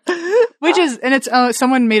had. Which is, and it's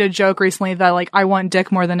someone made a joke recently that like I want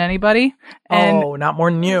dick more than anybody. And not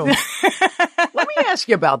more than you. Let me ask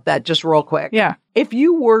you about that just real quick. Yeah. If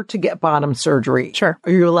you were to get bottom surgery, sure,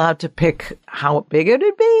 are you allowed to pick how big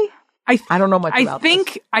it'd be? I don't know much about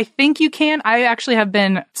this. I think you can. I actually have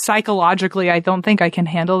been psychologically, I don't think I can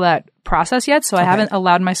handle that process yet, so I haven't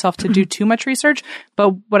allowed myself to do too much research. But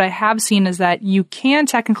what I have seen is that you can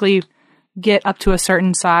technically get up to a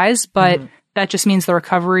certain size, but that just means the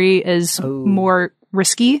recovery is more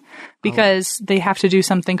risky because they have to do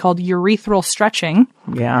something called urethral stretching.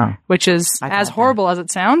 Yeah. Which is as horrible as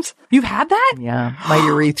it sounds. You've had that? Yeah. My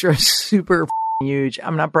urethra is super huge.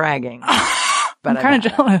 I'm not bragging. But I'm kind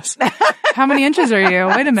of jealous. How many inches are you?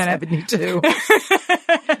 Wait a minute. 72.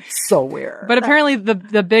 So weird. But apparently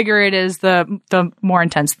the bigger it is, the more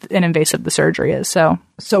intense and invasive the surgery is. So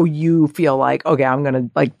you feel like, okay, I'm going to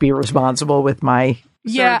like be responsible with my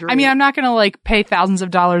surgery. I mean, I'm not going to like pay thousands of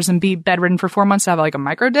dollars and be bedridden for 4 months to have like a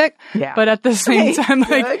micro dick. Yeah. But at the same time,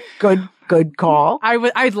 like good call.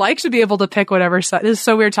 I'd like to be able to pick whatever size. This is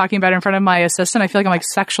so weird talking about it in front of my assistant. I feel like I'm like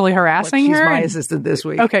sexually harassing her. She's my assistant this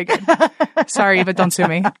week. Okay, good. Sorry, but don't sue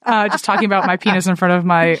me. Just talking about my penis in front of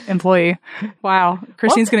my employee. Wow.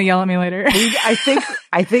 Christine's going to yell at me later.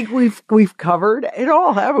 I think we've covered it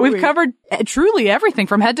all, haven't we? We've covered truly everything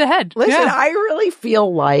from head to head. Listen, I really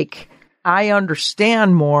feel like I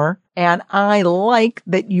understand more, and I like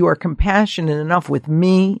that you are compassionate enough with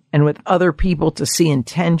me and with other people to see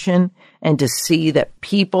intention and to see that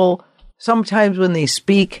people, sometimes when they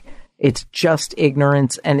speak, it's just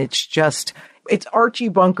ignorance and it's Archie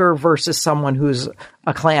Bunker versus someone who's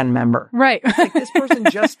a Klan member. Right. Like this person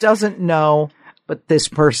just doesn't know, but this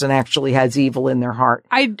person actually has evil in their heart.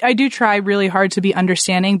 I do try really hard to be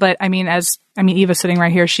understanding, but Eva's sitting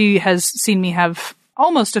right here. She has seen me have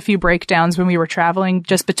almost a few breakdowns when we were traveling,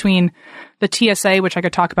 just between the TSA, which I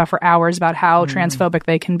could talk about for hours about how transphobic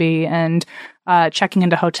they can be, and checking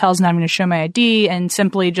into hotels and having to show my ID, and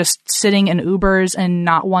simply just sitting in Ubers and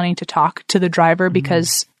not wanting to talk to the driver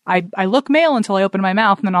because I look male until I open my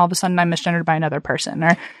mouth, and then all of a sudden I'm misgendered by another person.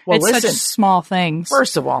 Such small things.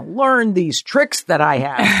 First of all, learn these tricks that I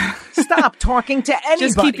have. Stop talking to anybody.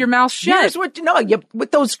 Just keep your mouth shut. Here's what with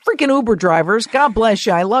those freaking Uber drivers. God bless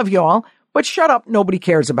you. I love you all. But shut up. Nobody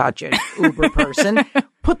cares about you, Uber person.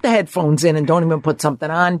 Put the headphones in and don't even put something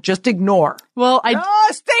on. Just ignore. Well,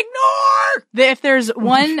 just ignore. If there's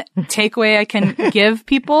one takeaway I can give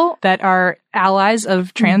people that are allies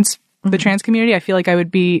of the trans community, I feel like I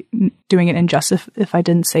would be doing it injustice if I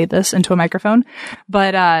didn't say this into a microphone.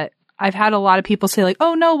 But I've had a lot of people say like,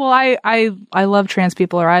 oh no, well I love trans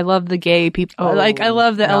people, or I love the gay people, I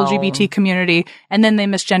love the LGBT community, and then they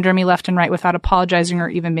misgender me left and right without apologizing or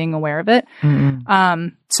even being aware of it.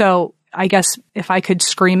 So I guess if I could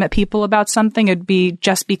scream at people about something, it'd be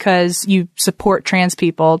just because you support trans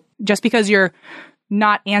people, just because you're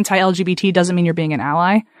not anti-LGBT doesn't mean you're being an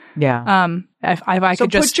ally. Yeah. If I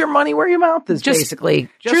could just put your money where your mouth is, basically.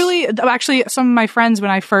 Truly, actually, some of my friends,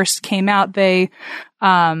 when I first came out, when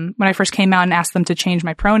I first came out and asked them to change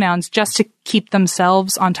my pronouns just to keep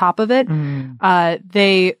themselves on top of it,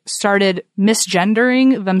 they started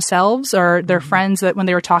misgendering themselves or their friends that when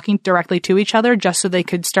they were talking directly to each other, just so they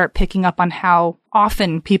could start picking up on how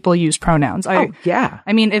often people use pronouns. I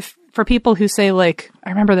mean, if for people who say like, I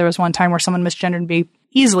remember there was one time where someone misgendered me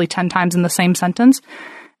easily 10 times in the same sentence.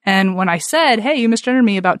 And when I said, hey, you misgendered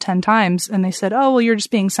me about 10 times, and they said, oh, well, you're just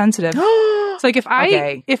being sensitive. It's like if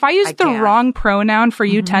I used the wrong pronoun for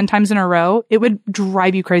you 10 times in a row, it would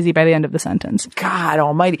drive you crazy by the end of the sentence. God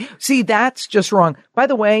almighty. See, that's just wrong. By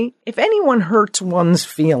the way, if anyone hurts one's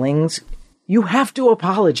feelings, you have to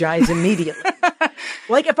apologize immediately.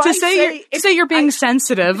 Like if I say you're being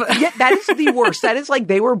sensitive. Yeah, that is the worst. That is like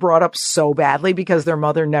they were brought up so badly because their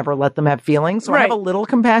mother never let them have feelings. So I have a little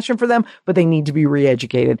compassion for them, but they need to be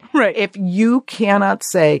re-educated. Right. If you cannot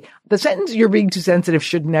say the sentence "you're being too sensitive"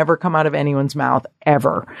 should never come out of anyone's mouth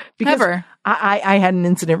ever. Because ever. I had an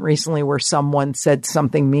incident recently where someone said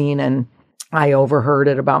something mean and I overheard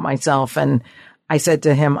it about myself, and I said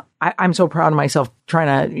to him, I'm so proud of myself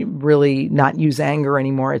trying to really not use anger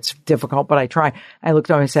anymore. It's difficult, but I try. I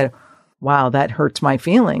looked at him and said, wow, that hurts my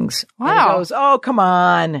feelings. Wow. And he goes, oh, come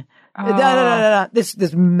on.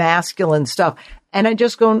 This masculine stuff. And I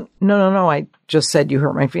just go, no. I just said you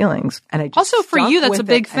hurt my feelings. And I just also for you, that's a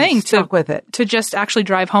big thing to just actually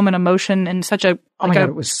drive home an emotion in such a, oh my God,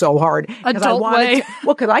 it was so hard. Adult way.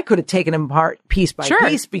 Because I could have taken him apart piece by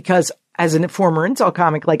piece because as a former incel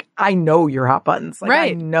comic, like I know your hot buttons. Like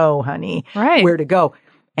I know, honey, where to go.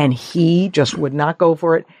 And he just would not go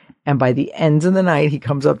for it. And by the end of the night, he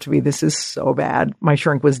comes up to me. This is so bad. My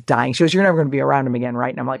shrink was dying. She goes, you're never going to be around him again,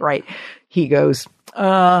 right? And I'm like, right. He goes,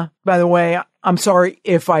 by the way, I'm sorry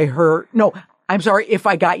if I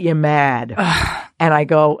got you mad. And I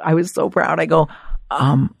go, I was so proud. I go,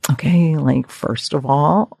 okay, like, first of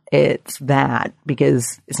all, it's that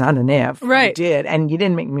because it's not an if. Right. You did. And you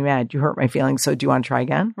didn't make me mad. You hurt my feelings. So do you want to try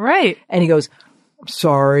again? Right. And he goes, I'm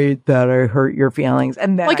sorry that I hurt your feelings.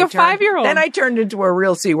 And then like a 5-year-old. Then I turned into a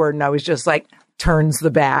real C word and I was just like, turns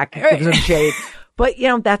the back, gives him shade. But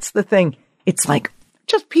that's the thing. It's like,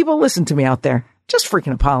 just people listen to me out there. Just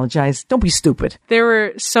freaking apologize. Don't be stupid. There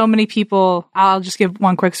were so many people. I'll just give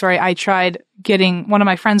one quick story. I tried getting one of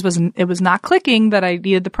my friends it was not clicking that I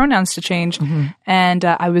needed the pronouns to change. Mm-hmm. And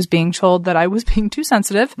I was being told that I was being too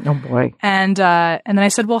sensitive. Oh boy. And then I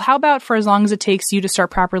said, well, how about for as long as it takes you to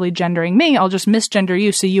start properly gendering me, I'll just misgender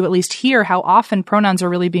you so you at least hear how often pronouns are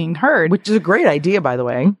really being heard. Which is a great idea, by the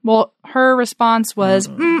way. Well, her response was,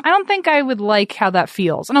 I don't think I would like how that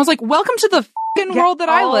feels. And I was like, welcome to the world that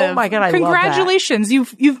I live. Oh my God, I Congratulations. love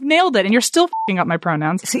that. You've nailed it and you're still f***ing up my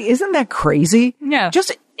pronouns. See, isn't that crazy? Yeah.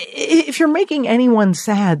 Just if you're making anyone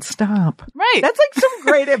sad, stop. Right. That's like some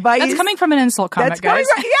great advice. That's coming from an insult comic, guys.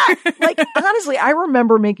 Yeah. Like, honestly, I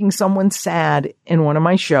remember making someone sad in one of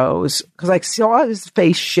my shows because I saw his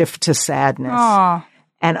face shift to sadness. Aww.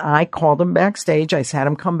 And I called him backstage. I had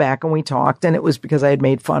him come back and we talked. And it was because I had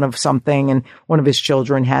made fun of something and one of his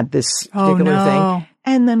children had this particular thing.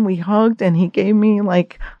 And then we hugged and he gave me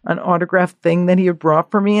like an autographed thing that he had brought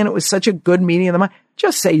for me. And it was such a good meeting of the mind.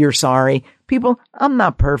 Just say you're sorry. People, I'm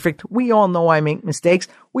not perfect. We all know I make mistakes.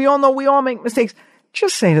 We all know we all make mistakes.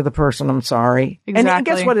 Just say to the person, I'm sorry. Exactly. And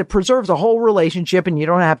guess what? It preserves a whole relationship and you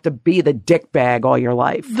don't have to be the dick bag all your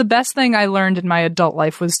life. The best thing I learned in my adult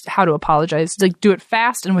life was how to apologize. Like, do it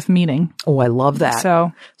fast and with meaning. Oh, I love that.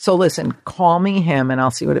 So listen, call me him and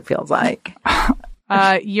I'll see what it feels like.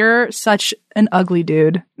 You're such an ugly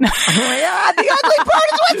dude. Oh my God, the ugly part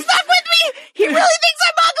is what stuck with me. He really thinks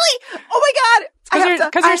I'm ugly. Oh my God.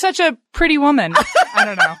 Because you're such a pretty woman. I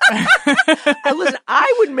don't know. Listen,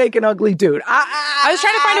 I would make an ugly dude. I was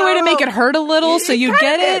trying to find a way to make it hurt a little so you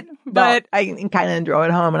get it, but I can kind of draw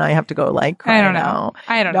it home and I have to go like, I don't know.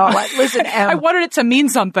 Listen, I wanted it to mean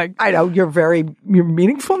something. I know you're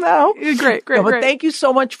meaningful now. Great. But thank you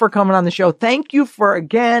so much for coming on the show. Thank you for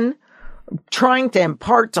again trying to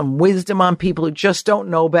impart some wisdom on people who just don't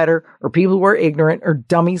know better or people who are ignorant or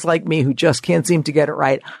dummies like me who just can't seem to get it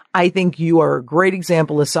right. I think you are a great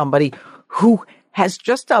example of somebody who has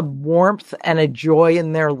just a warmth and a joy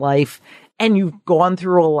in their life and you've gone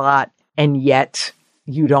through a lot and yet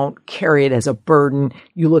you don't carry it as a burden.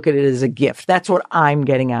 You look at it as a gift. That's what I'm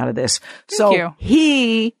getting out of this. Thank you.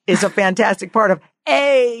 He is a fantastic part of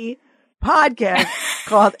a podcast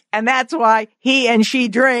called And That's Why He and She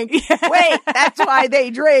Drink. Wait, that's why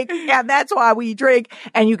they drink. And that's why we drink.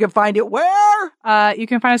 And you can find it where? You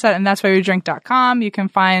can find us at andthat'swhywedrink.com. You can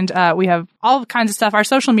find, we have all kinds of stuff. Our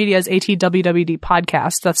social media is ATWWD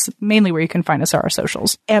Podcast. That's mainly where you can find us on our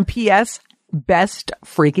socials. And P.S., best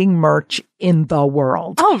freaking merch in the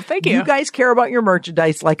world. Oh, thank you. You guys care about your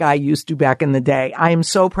merchandise like I used to back in the day. I am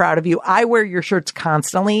so proud of you. I wear your shirts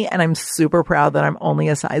constantly and I'm super proud that I'm only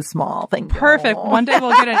a size small. Thank you. Perfect. One day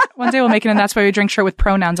we'll get it. One day we'll make it, and that's why we drink shirt with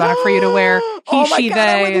pronouns on it for you to wear. He, she, God,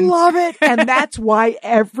 they. I would love it. And that's why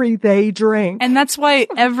they drink. And that's why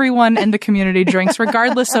everyone in the community drinks,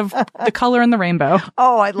 regardless of the color in the rainbow.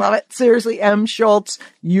 Oh, I love it. Seriously, M. Schultz,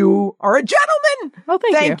 you are a gentleman. Oh,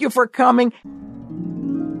 thank you. Thank you for coming.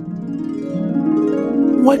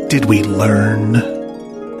 What did we learn?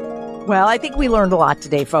 Well, I think we learned a lot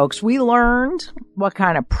today, folks. We learned what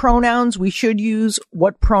kind of pronouns we should use,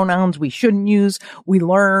 what pronouns we shouldn't use. We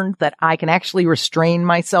learned that I can actually restrain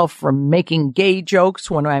myself from making gay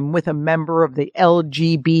jokes when I'm with a member of the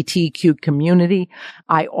LGBTQ community.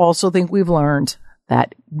 I also think we've learned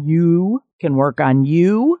that you can work on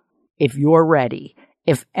you if you're ready.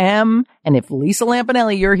 If M and if Lisa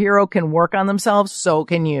Lampanelli, your hero, can work on themselves, so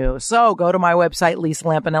can you. So go to my website,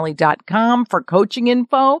 lisalampanelli.com, for coaching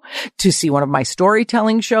info, to see one of my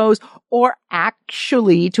storytelling shows, or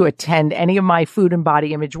actually to attend any of my food and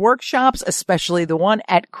body image workshops, especially the one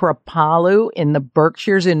at Kripalu in the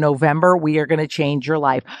Berkshires in November, we are going to change your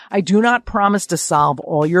life. I do not promise to solve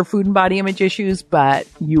all your food and body image issues, but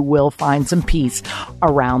you will find some peace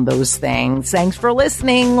around those things. Thanks for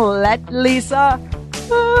listening. Let Lisa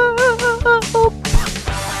help.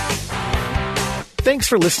 Thanks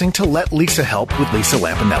for listening to Let Lisa Help with Lisa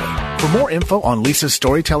Lampanelli. For more info on Lisa's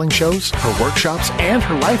storytelling shows, her workshops, and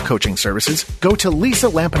her life coaching services, go to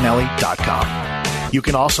lisalampanelli.com. You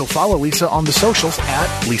can also follow Lisa on the socials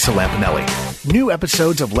at Lisa Lampanelli. New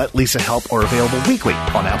episodes of Let Lisa Help are available weekly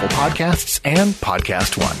on Apple Podcasts and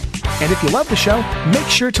Podcast One. And if you love the show, make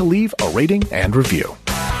sure to leave a rating and review.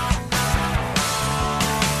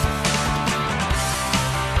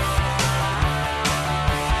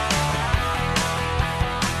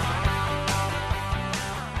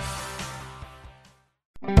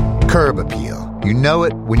 Curb appeal. You know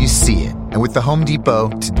it when you see it. And with the Home Depot,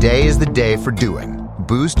 today is the day for doing.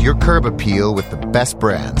 Boost your curb appeal with the best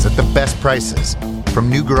brands at the best prices. From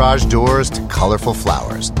new garage doors to colorful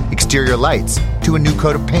flowers, exterior lights to a new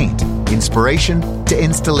coat of paint, inspiration to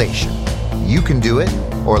installation. You can do it,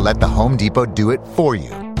 or let the Home Depot do it for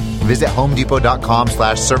you. Visit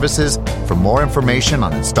homedepot.com/services for more information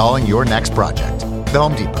on installing your next project. The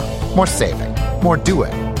Home Depot. More saving. More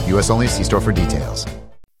doing. U.S. only. See store for details.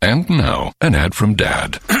 And now, an ad from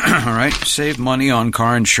Dad. All right, save money on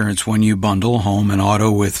car insurance when you bundle home and auto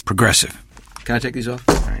with Progressive. Can I take these off?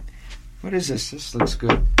 All right. What is this? This looks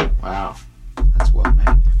good. Wow, that's well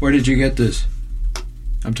made. Where did you get this?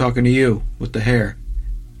 I'm talking to you with the hair.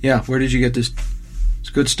 Yeah, where did you get this? It's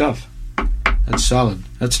good stuff. That's solid.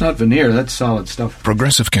 That's not veneer. That's solid stuff.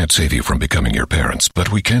 Progressive can't save you from becoming your parents,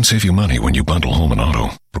 but we can save you money when you bundle home and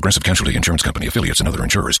auto. Progressive Casualty Insurance Company, affiliates, and other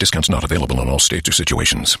insurers. Discounts not available in all states or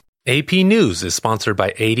situations. AP News is sponsored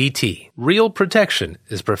by ADT. Real Protection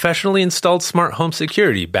is professionally installed smart home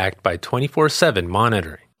security backed by 24/7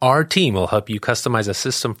 monitoring. Our team will help you customize a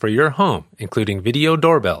system for your home, including video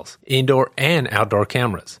doorbells, indoor and outdoor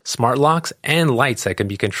cameras, smart locks, and lights that can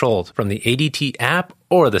be controlled from the ADT app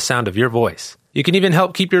or the sound of your voice. You can even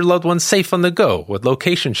help keep your loved ones safe on the go with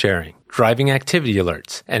location sharing, driving activity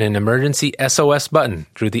alerts, and an emergency SOS button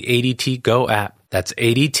through the ADT Go app. That's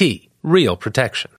ADT, Real Protection.